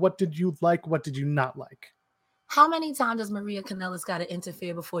 What did you like? What did you not like? How many times does Maria Kanellis got to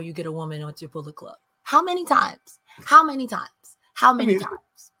interfere before you get a woman onto your Bullet Club? How many times? How many times? How many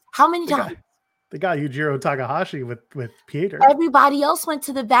times? How many times? They got Yujiro Takahashi with Peter. Everybody else went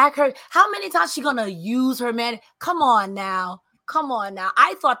to the back. How many times she gonna use her man? Come on now.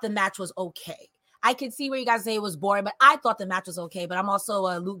 I thought the match was okay. I could see where you guys say it was boring, but I thought the match was okay. But I'm also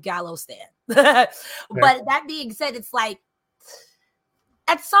a Luke Gallows stan. But that being said, it's like,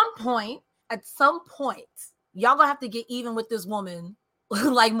 at some point, y'all gonna have to get even with this woman,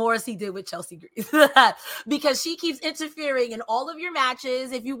 like Morrissey did with Chelsea Green, because she keeps interfering in all of your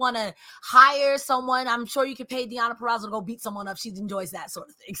matches. If you want to hire someone, I'm sure you could pay Deonna Purrazzo to go beat someone up. She enjoys that sort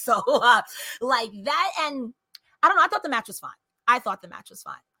of thing. So like that, and I don't know. I thought the match was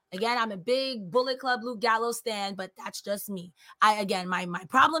fine. Again, I'm a big Bullet Club Luke Gallows stan, but that's just me. My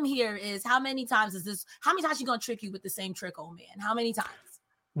problem here is how many times she gonna trick you with the same trick, old man? How many times?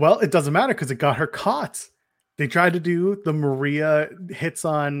 Well, it doesn't matter because it got her caught. They tried to do the Maria hits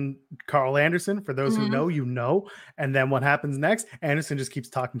on Carl Anderson. For those who know, you know. And then what happens next? Anderson just keeps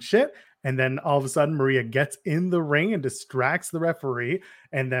talking shit. And then all of a sudden, Maria gets in the ring and distracts the referee.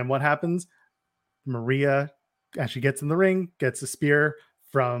 And then what happens? Maria, as she gets in the ring, gets a spear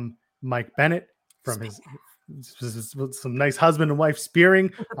from Mike Bennett, from his some nice husband and wife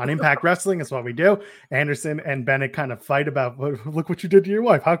spearing on Impact Wrestling. That's what we do. Anderson and Bennett kind of fight about, look what you did to your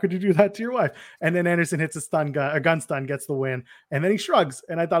wife. How could you do that to your wife? And then Anderson hits a gun stun, gets the win, and then he shrugs.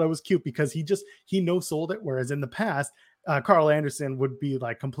 And I thought it was cute because he no-sold it. Whereas in the past, Carl Anderson would be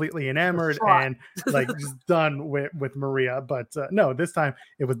like completely enamored and like just done with Maria. But no, this time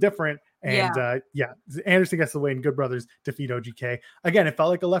it was different. And Anderson gets the win. Good Brothers defeat OGK. Again, it felt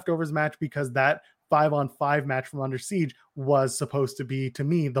like a leftovers match because that 5-on-5 match from Under Siege was supposed to be, to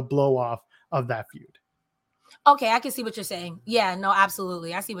me, the blow off of that feud. Okay, I can see what you're saying. Yeah, no,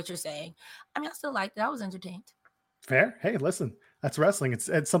 absolutely. I see what you're saying. I mean, I still liked it. I was entertained. Fair. Hey, listen, that's wrestling.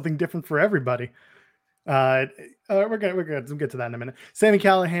 It's something different for everybody. We're gonna get to that in a minute. Sami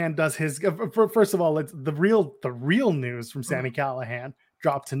Callihan does his first of all, it's the real news from Sami Callihan.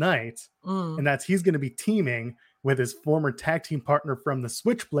 dropped tonight, and that's he's going to be teaming with his former tag team partner from the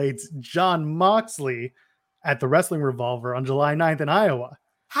Switchblades, Jon Moxley, at the Wrestling Revolver on July 9th in Iowa.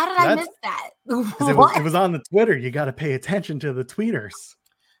 How did I miss that? It was on the Twitter. You got to pay attention to the tweeters.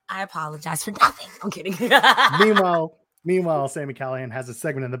 I apologize for nothing. I'm kidding. Meanwhile, Sami Callihan has a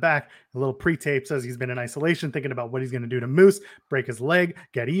segment in the back, a little pre-tape, says he's been in isolation, thinking about what he's going to do to Moose, break his leg,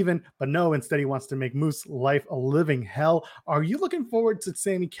 get even. But no, instead he wants to make Moose life a living hell. Are you looking forward to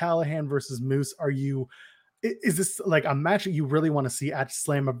Sami Callihan versus Moose? Is this like a match that you really want to see at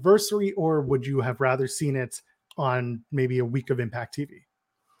Slammiversary, or would you have rather seen it on maybe a week of Impact TV?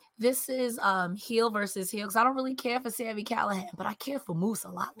 This is heel versus heel, because I don't really care for Sami Callihan, but I care for Moose a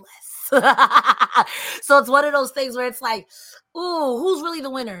lot less. So it's one of those things where it's like, ooh, who's really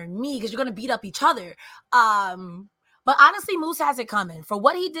the winner? Me, because you're going to beat up each other. But honestly, Moose has it coming. For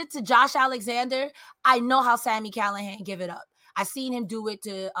what he did to Josh Alexander, I know how Sami Callihan give it up. I've seen him do it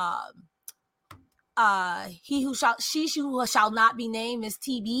to she who shall not be named is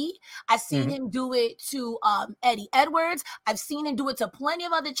TB. I've seen him do it to Eddie Edwards. I've seen him do it to plenty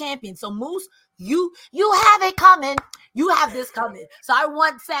of other champions. So Moose, you have it coming. You have this coming. So I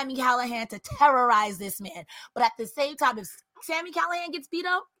want Sami Callihan to terrorize this man. But at the same time, if Sami Callihan gets beat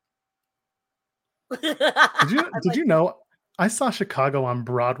up, did you know I saw Chicago on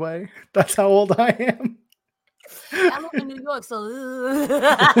Broadway? That's how old I am. I live in New York, so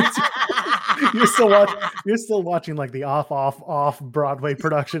you're still watching like the off Broadway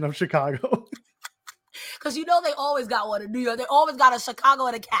production of Chicago. Because you know they always got one in New York. They always got a Chicago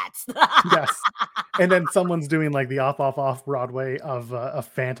and a Cats. Yes, and then someone's doing like the off Broadway of a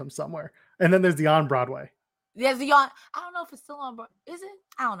Phantom somewhere, and then there's the on Broadway. There's the on. I don't know if it's still on. Is it?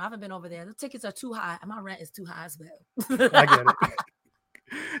 I don't know. I haven't been over there. The tickets are too high, and my rent is too high as well. I get it.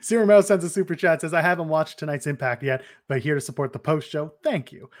 Serum Mouse sends a super chat, says, I haven't watched tonight's Impact yet, but here to support the post show.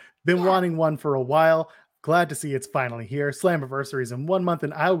 Thank you. Been wanting one for a while. Glad to see it's finally here. Slammiversary is in 1 month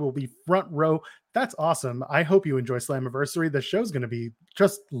and I will be front row. That's awesome. I hope you enjoy Slammiversary. The show's going to be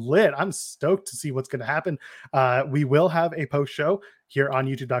just lit. I'm stoked to see what's going to happen. We will have a post show here on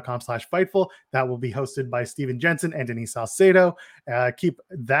youtube.com/Fightful. That will be hosted by Steven Jensen and Denise Salcedo. Keep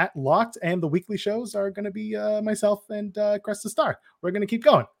that locked. And the weekly shows are going to be myself and Cresta Star. We're going to keep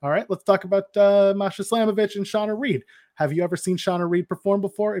going. All right, let's talk about Masha Slamovich and Shauna Reed. Have you ever seen Shauna Reed perform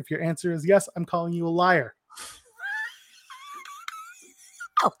before? If your answer is yes, I'm calling you a liar.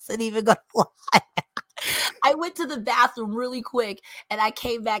 I wasn't even going to lie. I went to the bathroom really quick and I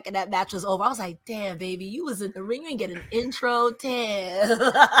came back and that match was over. I was like, damn, baby, you was in the ring. You didn't get an intro. Damn.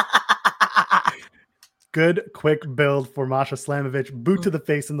 Good quick build for Masha Slamovich. Boot to the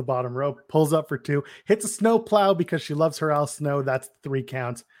face in the bottom rope. Pulls up for 2. Hits a snow plow because she loves her Al Snow. That's 3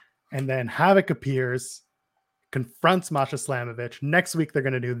 counts. And then Havoc appears, confronts Masha Slamovich. Next week, they're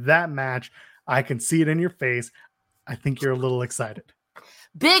going to do that match. I can see it in your face. I think you're a little excited.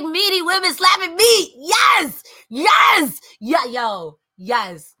 Big meaty women slapping meat. Yes. Yes. Yeah, yo.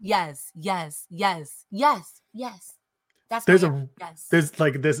 Yes. Yes. Yes. Yes. Yes. Yes. That's there's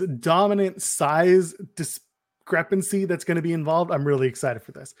like this dominant size discrepancy that's going to be involved. I'm really excited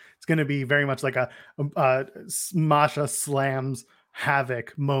for this. It's going to be very much like a Masha slams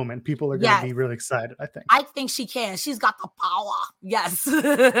Havoc moment. People are going to be really excited, I think she can. She's got the power. Yes.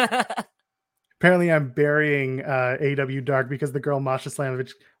 Apparently, I'm burying AEW Dark because the girl Masha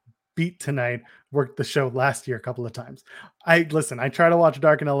Slamovich beat tonight worked the show last year a couple of times. I try to watch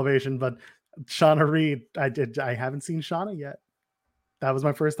Dark and Elevation, but Shauna Reed, I haven't seen Shauna yet. That was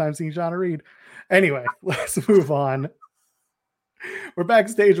my first time seeing Shauna Reed. Anyway, let's move on. We're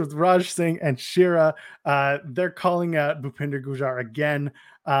backstage with Raj Singh and Shira. They're calling out Bhupinder Gujjar again.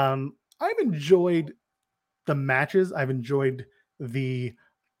 I've enjoyed the matches. I've enjoyed the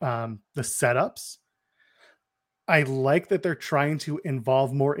setups. I like that they're trying to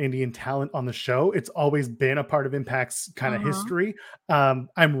involve more Indian talent on the show. It's always been a part of Impact's kind of history. I'm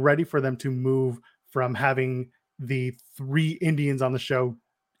ready for them to move from having the 3 Indians on the show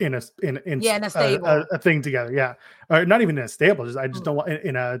in a stable. A thing together. Yeah. Or not even in a stable. I just don't want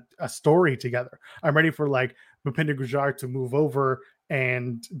in a story together. I'm ready for like Bhupinder Gujjar to move over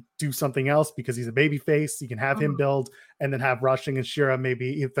and do something else because he's a baby face. You can have him build and then have Rushing and Shira.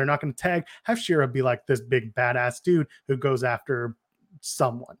 Maybe if they're not going to tag, have Shira be like this big badass dude who goes after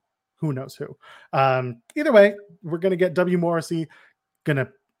someone. Who knows who? Either way, we're going to get W. Morrissey going to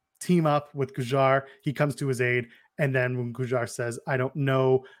team up with Gujjar. He comes to his aid. And then when Gujjar says, I don't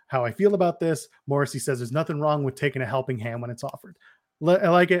know how I feel about this, Morrissey says there's nothing wrong with taking a helping hand when it's offered. I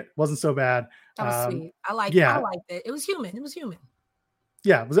like it. Wasn't so bad. That was sweet. I liked it. I liked it. It was human.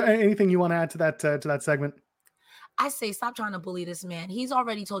 Yeah. Was there anything you want to add to that segment? I say stop trying to bully this man. He's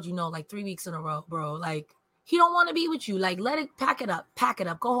already told you no like 3 weeks in a row, bro. Like he don't want to be with you. Like let it pack it up. Pack it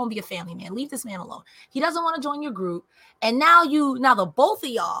up. Go home, be a family man. Leave this man alone. He doesn't want to join your group. And now the both of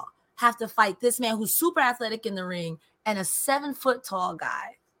y'all have to fight this man who's super athletic in the ring and a 7-foot tall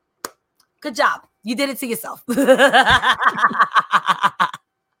guy. Good job. You did it to yourself.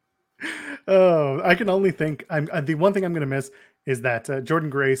 Oh, I can only think the one thing I'm going to miss is that Jordan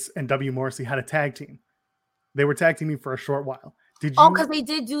Grace and W. Morrissey had a tag team. They were tag teaming for a short while. Did you? Oh, because they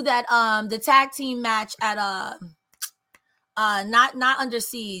did do that. The tag team match at not Under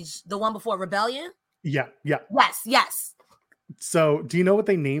Siege, the one before Rebellion. Yeah. Yes. So, do you know what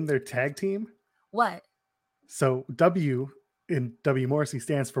they named their tag team? What? So, W in W. Morrissey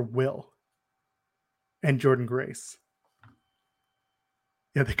stands for Will, and Jordan Grace.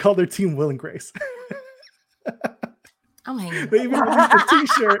 Yeah, they call their team Will and Grace. I'm hanging. They even released a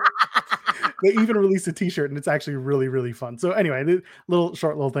T-shirt. They even released a T-shirt, and it's actually really, really fun. So anyway,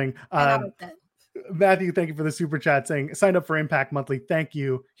 short little thing. Matthew, thank you for the super chat saying, signed up for Impact Monthly. Thank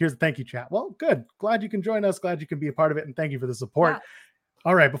you. Here's the thank you chat. Well, good. Glad you can join us. Glad you can be a part of it. And thank you for the support. Yeah.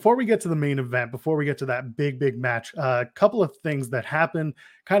 All right. Before we get to the main event, before we get to that big, big match, a couple of things that happened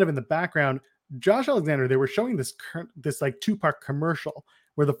kind of in the background. Josh Alexander, they were showing this like 2-part commercial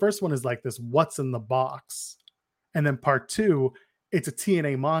where the first one is like this, what's in the box? And then part 2, it's a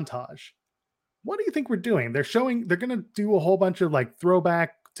TNA montage. What do you think we're doing? They're going to do a whole bunch of like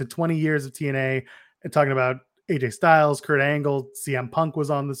throwback to 20 years of TNA and talking about AJ Styles, Kurt Angle, CM Punk was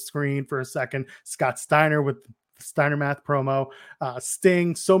on the screen for a second, Scott Steiner with the Steiner Math promo,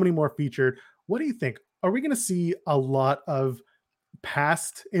 Sting, so many more featured. What do you think? Are we going to see a lot of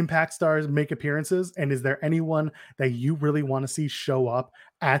past Impact stars make appearances? And is there anyone that you really want to see show up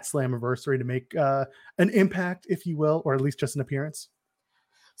at Slammiversary to make an impact, if you will, or at least just an appearance?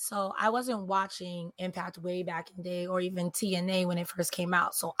 So I wasn't watching Impact way back in the day or even TNA when it first came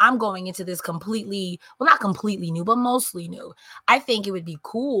out. So I'm going into this not completely new, but mostly new. I think it would be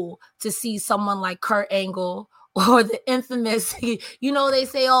cool to see someone like Kurt Angle or the infamous, they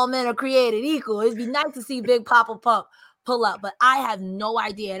say all men are created equal. It'd be nice to see Big Papa Pump pull up, but I have no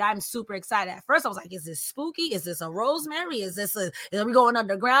idea, and I'm super excited. At first I was like, is this spooky? Is this a Rosemary? Are we going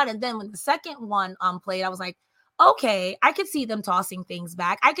underground? And then when the second one played, I was like, okay, I could see them tossing things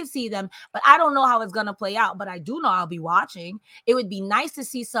back. I could see them, but I don't know how it's gonna play out, but I do know I'll be watching. It would be nice to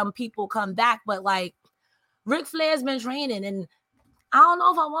see some people come back, but like Ric Flair's been training, and I don't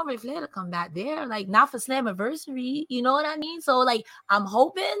know if I want Ric Flair to come back there, like not for Slammiversary, you know what I mean? So like I'm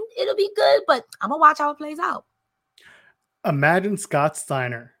hoping it'll be good, but I'm gonna watch how it plays out. Imagine Scott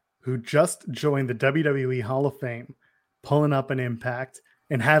Steiner, who just joined the WWE Hall of Fame, pulling up an Impact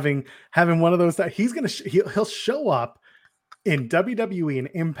and having one of those that he'll show up in WWE and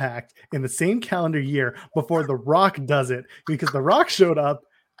Impact in the same calendar year before The Rock does it, because The Rock showed up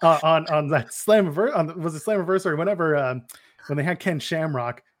on that Slammiversary when they had Ken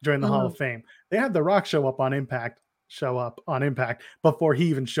Shamrock join the Hall of Fame. They had The Rock show up on Impact before he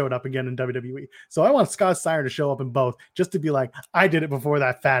even showed up again in WWE. So I want Scott Steiner to show up in both, just to be like, I did it before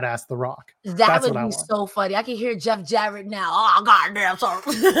that fat ass The Rock. That's would be so funny. I can hear Jeff Jarrett now. Oh, goddamn, sorry.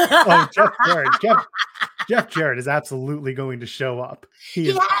 Jeff Jarrett. Jeff Jarrett is absolutely going to show up. He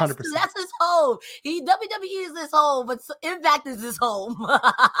is 100%. That's his home. WWE is his home, but Impact is his home.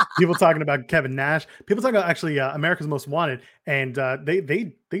 People talking about Kevin Nash. People talking about actually America's Most Wanted, and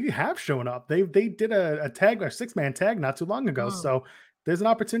they have shown up. They did a 6-man tag not too long ago. So there's an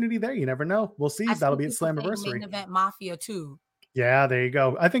opportunity there. You never know. We'll see. That'll be at Slammiversary. Main Event Mafia too. Yeah, there you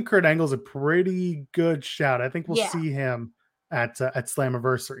go. I think Kurt Angle's a pretty good shout. I think we'll see him at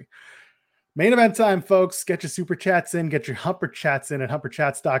Slammiversary. Main event time, folks. Get your super chats in. Get your humper chats in at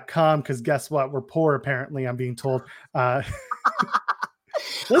humperchats.com, because guess what? We're poor, apparently, I'm being told. Listen,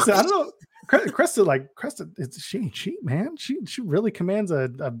 I don't know. Cresta, she ain't cheap, man. She really commands a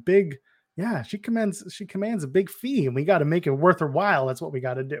big, she commands a big fee, and we got to make it worth her while. That's what we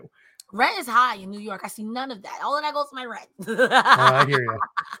got to do. Rent is high in New York. I see none of that. All of that goes to my rent. I hear you.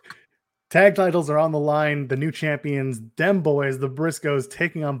 Tag titles are on the line. The new champions, Dem Boys, the Briscoes,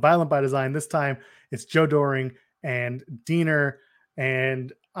 taking on Violent by Design. This time it's Joe Doring and Deaner.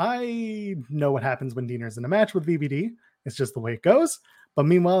 And I know what happens when Deaner's in a match with VBD. It's just the way it goes. But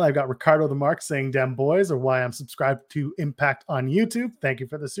meanwhile, I've got Ricardo the Mark saying Dem Boys, or why I'm subscribed to Impact on YouTube. Thank you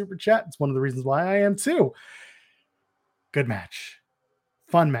for the super chat. It's one of the reasons why I am too. Good match.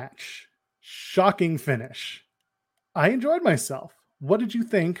 Fun match. Shocking finish. I enjoyed myself. What did you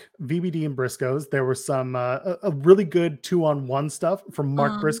think, VBD and Briscoes? There was some a really good 2-on-1 stuff from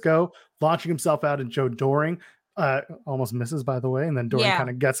Mark Briscoe, launching himself out at Joe Doring. almost misses, by the way, and then Doring Yeah. kind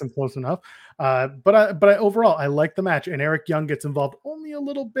of gets him close enough. But I overall I like the match, and Eric Young gets involved only a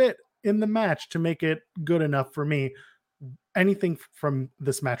little bit in the match to make it good enough for me. Anything from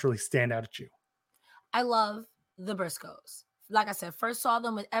this match really stand out at you? I love the Briscoes. Like I said, first saw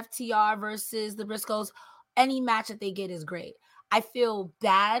them with FTR versus the Briscoes. Any match that they get is great. I feel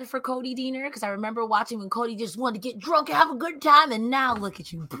bad for Cody Deaner because I remember watching when Cody just wanted to get drunk and have a good time. And now look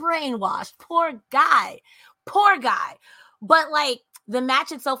at you, brainwashed. Poor guy. Poor guy. But like the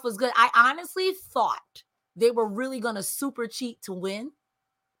match itself was good. I honestly thought they were really going to super cheat to win.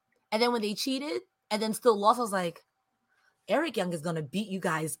 And then when they cheated and then still lost, I was like, Eric Young is going to beat you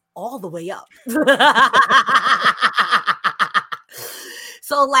guys all the way up.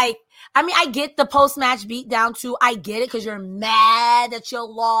 So, like, I mean, I get the post-match beat down too. I get it because you're mad that you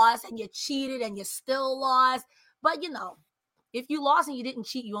lost and you cheated and you still lost. But, you know, if you lost and you didn't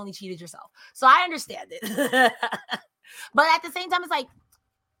cheat, you only cheated yourself. So I understand it. But at the same time, it's like,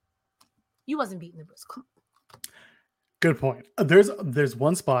 you wasn't beating the Briscoe. Good point. There's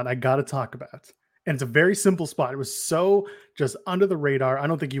one spot I got to talk about. And it's a very simple spot. It was so just under the radar. I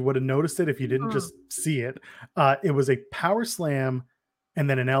don't think you would have noticed it if you didn't just see it. It was a power slam and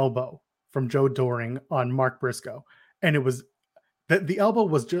then an elbow from Joe Doring on Mark Briscoe. And it was the elbow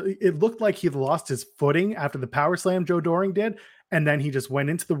was just, it looked like he lost his footing after the power slam Joe Doring did. And then he just went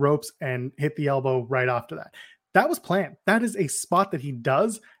into the ropes and hit the elbow right after that. That was planned. That is a spot that he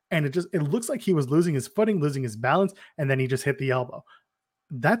does. And it looks like he was losing his footing, losing his balance. And then he just hit the elbow.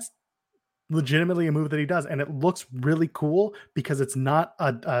 That's legitimately a move that he does, and it looks really cool because it's not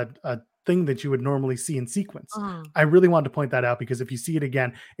a thing that you would normally see in sequence. I really wanted to point that out because if you see it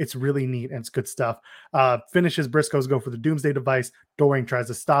again, it's really neat and it's good stuff. Finishes. Briscoes go for the Doomsday Device. Doring tries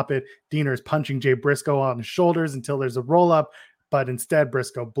to stop it. Deaner is punching Jay Briscoe on his shoulders until there's a roll up, but instead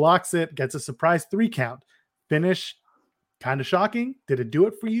Briscoe blocks it, gets a surprise 3 count. Finish, kind of shocking. Did it do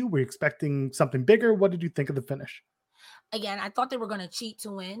it for you? Were you expecting something bigger? What did you think of the finish? Again, I thought they were going to cheat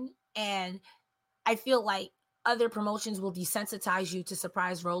to win. And I feel like other promotions will desensitize you to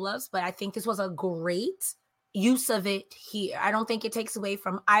surprise roll-ups, but I think this was a great use of it here. I don't think it takes away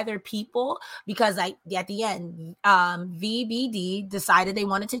from either people because at the end, VBD decided they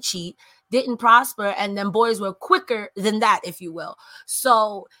wanted to cheat, didn't prosper, and then boys were quicker than that, if you will.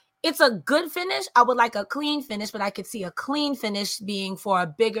 So it's a good finish. I would like a clean finish, but I could see a clean finish being for a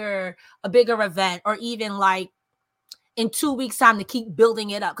bigger event, or even like in 2 weeks' time to keep building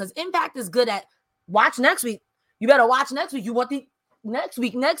it up. Because Impact is good at watch next week. You better watch next week. You want the next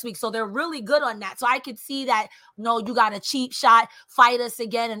week. So they're really good on that. So I could see that, no, you got a cheap shot, fight us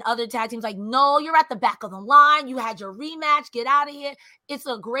again. And other tag teams like, no, you're at the back of the line. You had your rematch. Get out of here. It's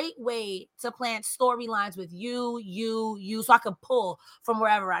a great way to plant storylines with you, so I can pull from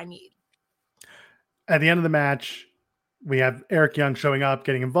wherever I need. At the end of the match, we have Eric Young showing up,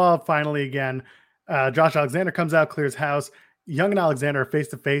 getting involved finally again. Josh Alexander comes out, clears house. Young and Alexander are face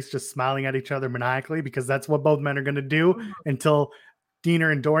to face, just smiling at each other maniacally because that's what both men are going to do until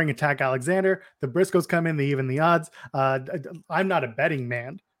Deaner and Doring attack Alexander. The Briscoes come in, they even the odds. I'm not a betting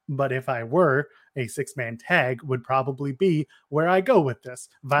man, but if I were, a 6-man tag would probably be where I go with this.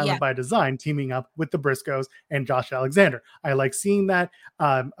 Violent by Design teaming up with the Briscoes and Josh Alexander. I like seeing that.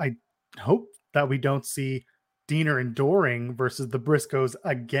 I hope that we don't see Deaner and Doring versus the Briscoes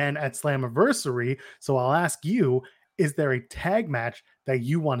again at Slammiversary. So I'll ask you, is there a tag match that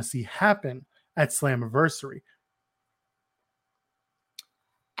you want to see happen at Slammiversary?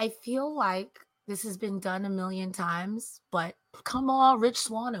 I feel like this has been done a million times, but come on, Rich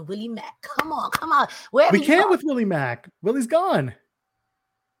Swann and Willie Mack. Come on. We can't with Willie Mack. Willie's gone.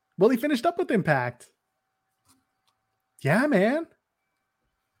 Willie finished up with Impact. Yeah, man.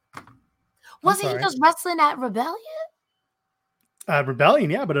 Wasn't he just wrestling at Rebellion? Rebellion,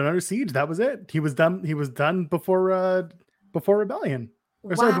 yeah, but Under Siege, that was it. He was done before Rebellion.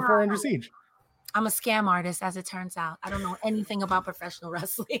 Sorry, before Under Siege. I'm a scam artist, as it turns out. I don't know anything about professional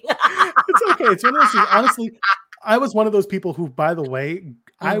wrestling. It's okay. It's one of those things. Honestly, I was one of those people who, by the way,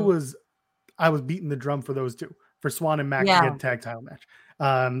 I was beating the drum for those two, for Swann and Mack to get a tag title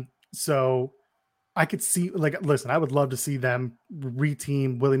match. So I could see, like, listen, I would love to see them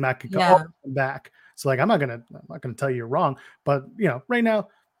reteam. Willie Mack could come back. So, like, I'm not gonna tell you you're wrong, but right now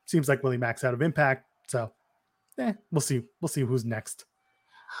seems like Willie Mack's out of Impact. So, we'll see. We'll see who's next.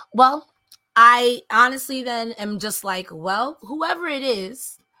 Well, I honestly then am just like, well, whoever it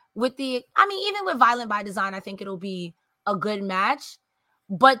is even with Violent by Design, I think it'll be a good match.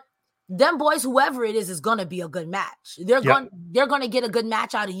 But them boys, whoever it is gonna be a good match. They're gonna get a good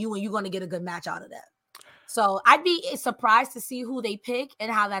match out of you, and you're gonna get a good match out of them. So I'd be surprised to see who they pick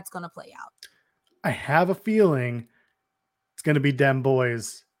and how that's gonna play out. I have a feeling it's going to be Dem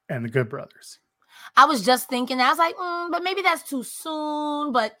Boys and the Good Brothers. I was just thinking, I was like, but maybe that's too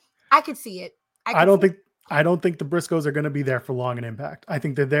soon, but I could see it. I don't think the Briscoes are going to be there for long in Impact. I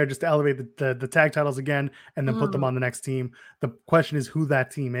think they're there just to elevate the tag titles again and then put them on the next team. The question is who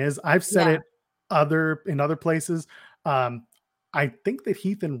that team is. I've said it in other places. I think that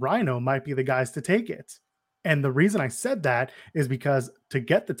Heath and Rhino might be the guys to take it. And the reason I said that is because to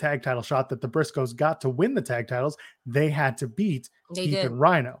get the tag title shot that the Briscoes got to win the tag titles, they had to beat Heath and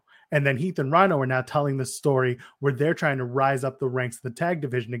Rhino. And then Heath and Rhino are now telling the story where they're trying to rise up the ranks of the tag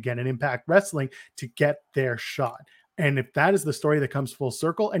division again in Impact Wrestling to get their shot. And if that is the story that comes full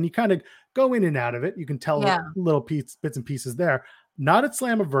circle, and you kind of go in and out of it, you can tell little bits and pieces there. Not at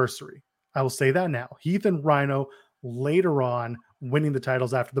Slammiversary. I will say that now. Heath and Rhino later on winning the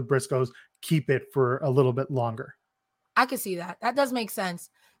titles after the Briscoes keep it for a little bit longer. I can see that. That does make sense.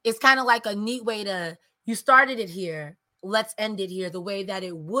 It's kind of like a neat way to, you started it here. Let's end it here the way that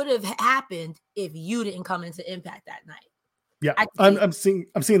it would have happened if you didn't come into Impact that night. Yeah, I'm seeing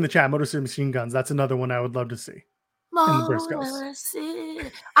the chat. Motor City Machine Guns. That's another one I would love to see. I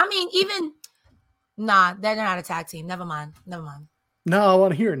mean, even they're not a tag team. Never mind. No, I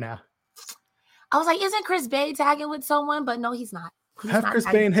want to hear it now. I was like, isn't Chris Bay tagging with someone? But no, he's not. Have Chris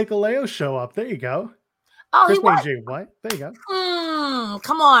Bay and Hikuleo show up. There you go. Oh, Chris Bay and Jay White. There you go.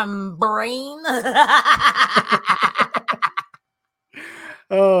 Come on, brain.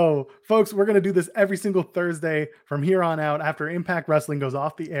 Oh, folks, we're going to do this every single Thursday from here on out. After Impact Wrestling goes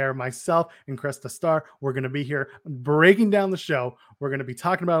off the air, myself and Cresta Star, we're going to be here breaking down the show. We're going to be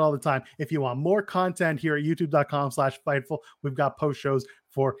talking about it all the time. If you want more content here at youtube.com/Fightful, we've got post shows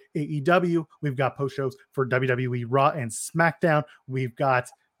for AEW. We've got post shows for WWE Raw and SmackDown. We've got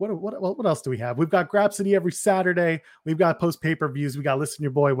what else do we have? We've got Grapsody every Saturday. We've got post pay-per-views. We got Listen to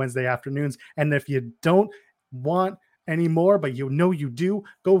Your Boy Wednesday afternoons. And if you don't want anymore, but you know you do,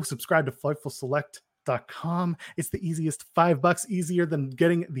 go subscribe to FightfulSelect.com. It's the easiest, $5 easier than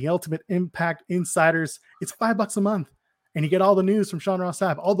getting the Ultimate Impact Insiders. It's $5 a month. And you get all the news from Sean Ross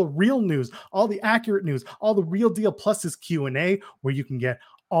Sapp, all the real news, all the accurate news, all the real deal, plus his Q&A, where you can get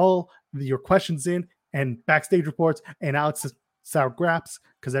all your questions in and backstage reports and Alex's Sour Graps,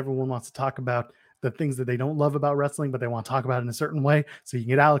 because everyone wants to talk about the things that they don't love about wrestling, but they want to talk about it in a certain way. So you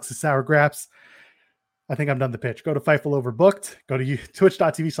can get Alex's Sour Graps. I think I'm done the pitch. Go to Fightful Overbooked. Go to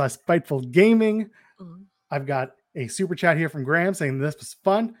twitch.tv/Fightful Gaming. I've got a super chat here from Graham saying this was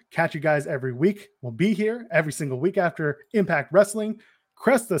fun. Catch you guys every week. We'll be here every single week after Impact Wrestling.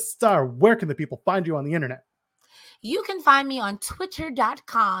 Cresta Star, where can the people find you on the internet? You can find me on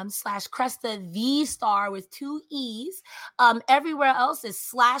twitter.com/Cresta the Star with 2 E's. Everywhere else is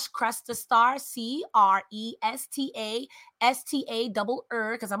 /Cresta Star, CRESTA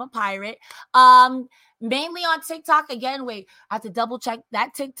because I'm a pirate. Mainly on TikTok. Again, wait, I have to double check.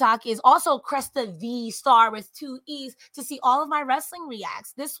 That TikTok is also Cresta the Star with 2 E's to see all of my wrestling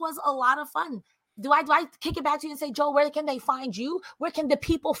reacts. This was a lot of fun. Do I kick it back to you and say, Joel, where can they find you? Where can the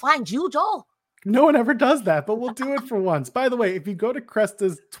people find you, Joel? No one ever does that, but we'll do it for once. By the way, if you go to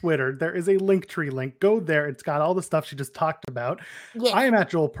Cresta's Twitter, there is a Linktree link. Go there. It's got all the stuff she just talked about. Yeah. I am at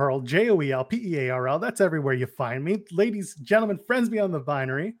Joel Pearl, JOELPEARL. That's everywhere you find me. Ladies, gentlemen, friends beyond the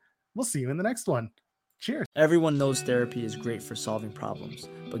binary. We'll see you in the next one. Cheers. Everyone knows therapy is great for solving problems,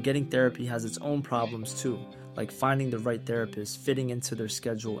 but getting therapy has its own problems too, like finding the right therapist, fitting into their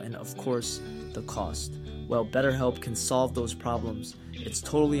schedule, and of course, the cost. Well, BetterHelp can solve those problems. It's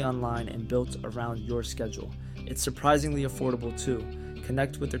totally online and built around your schedule. It's surprisingly affordable too.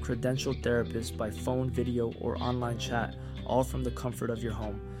 Connect with a credentialed therapist by phone, video, or online chat, all from the comfort of your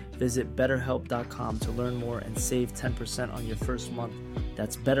home. Visit BetterHelp.com to learn more and save 10% on your first month.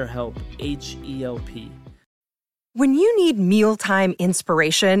 That's BetterHelp, H-E-L-P. When you need mealtime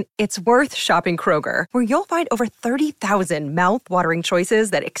inspiration, it's worth shopping Kroger, where you'll find over 30,000 mouth-watering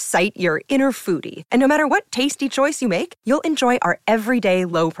choices that excite your inner foodie. And no matter what tasty choice you make, you'll enjoy our everyday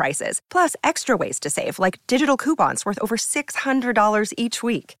low prices, plus extra ways to save, like digital coupons worth over $600 each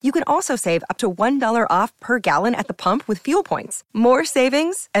week. You can also save up to $1 off per gallon at the pump with fuel points. More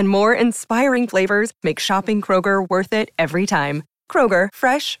savings and more inspiring flavors make shopping Kroger worth it every time. Kroger,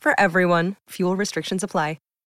 fresh for everyone. Fuel restrictions apply.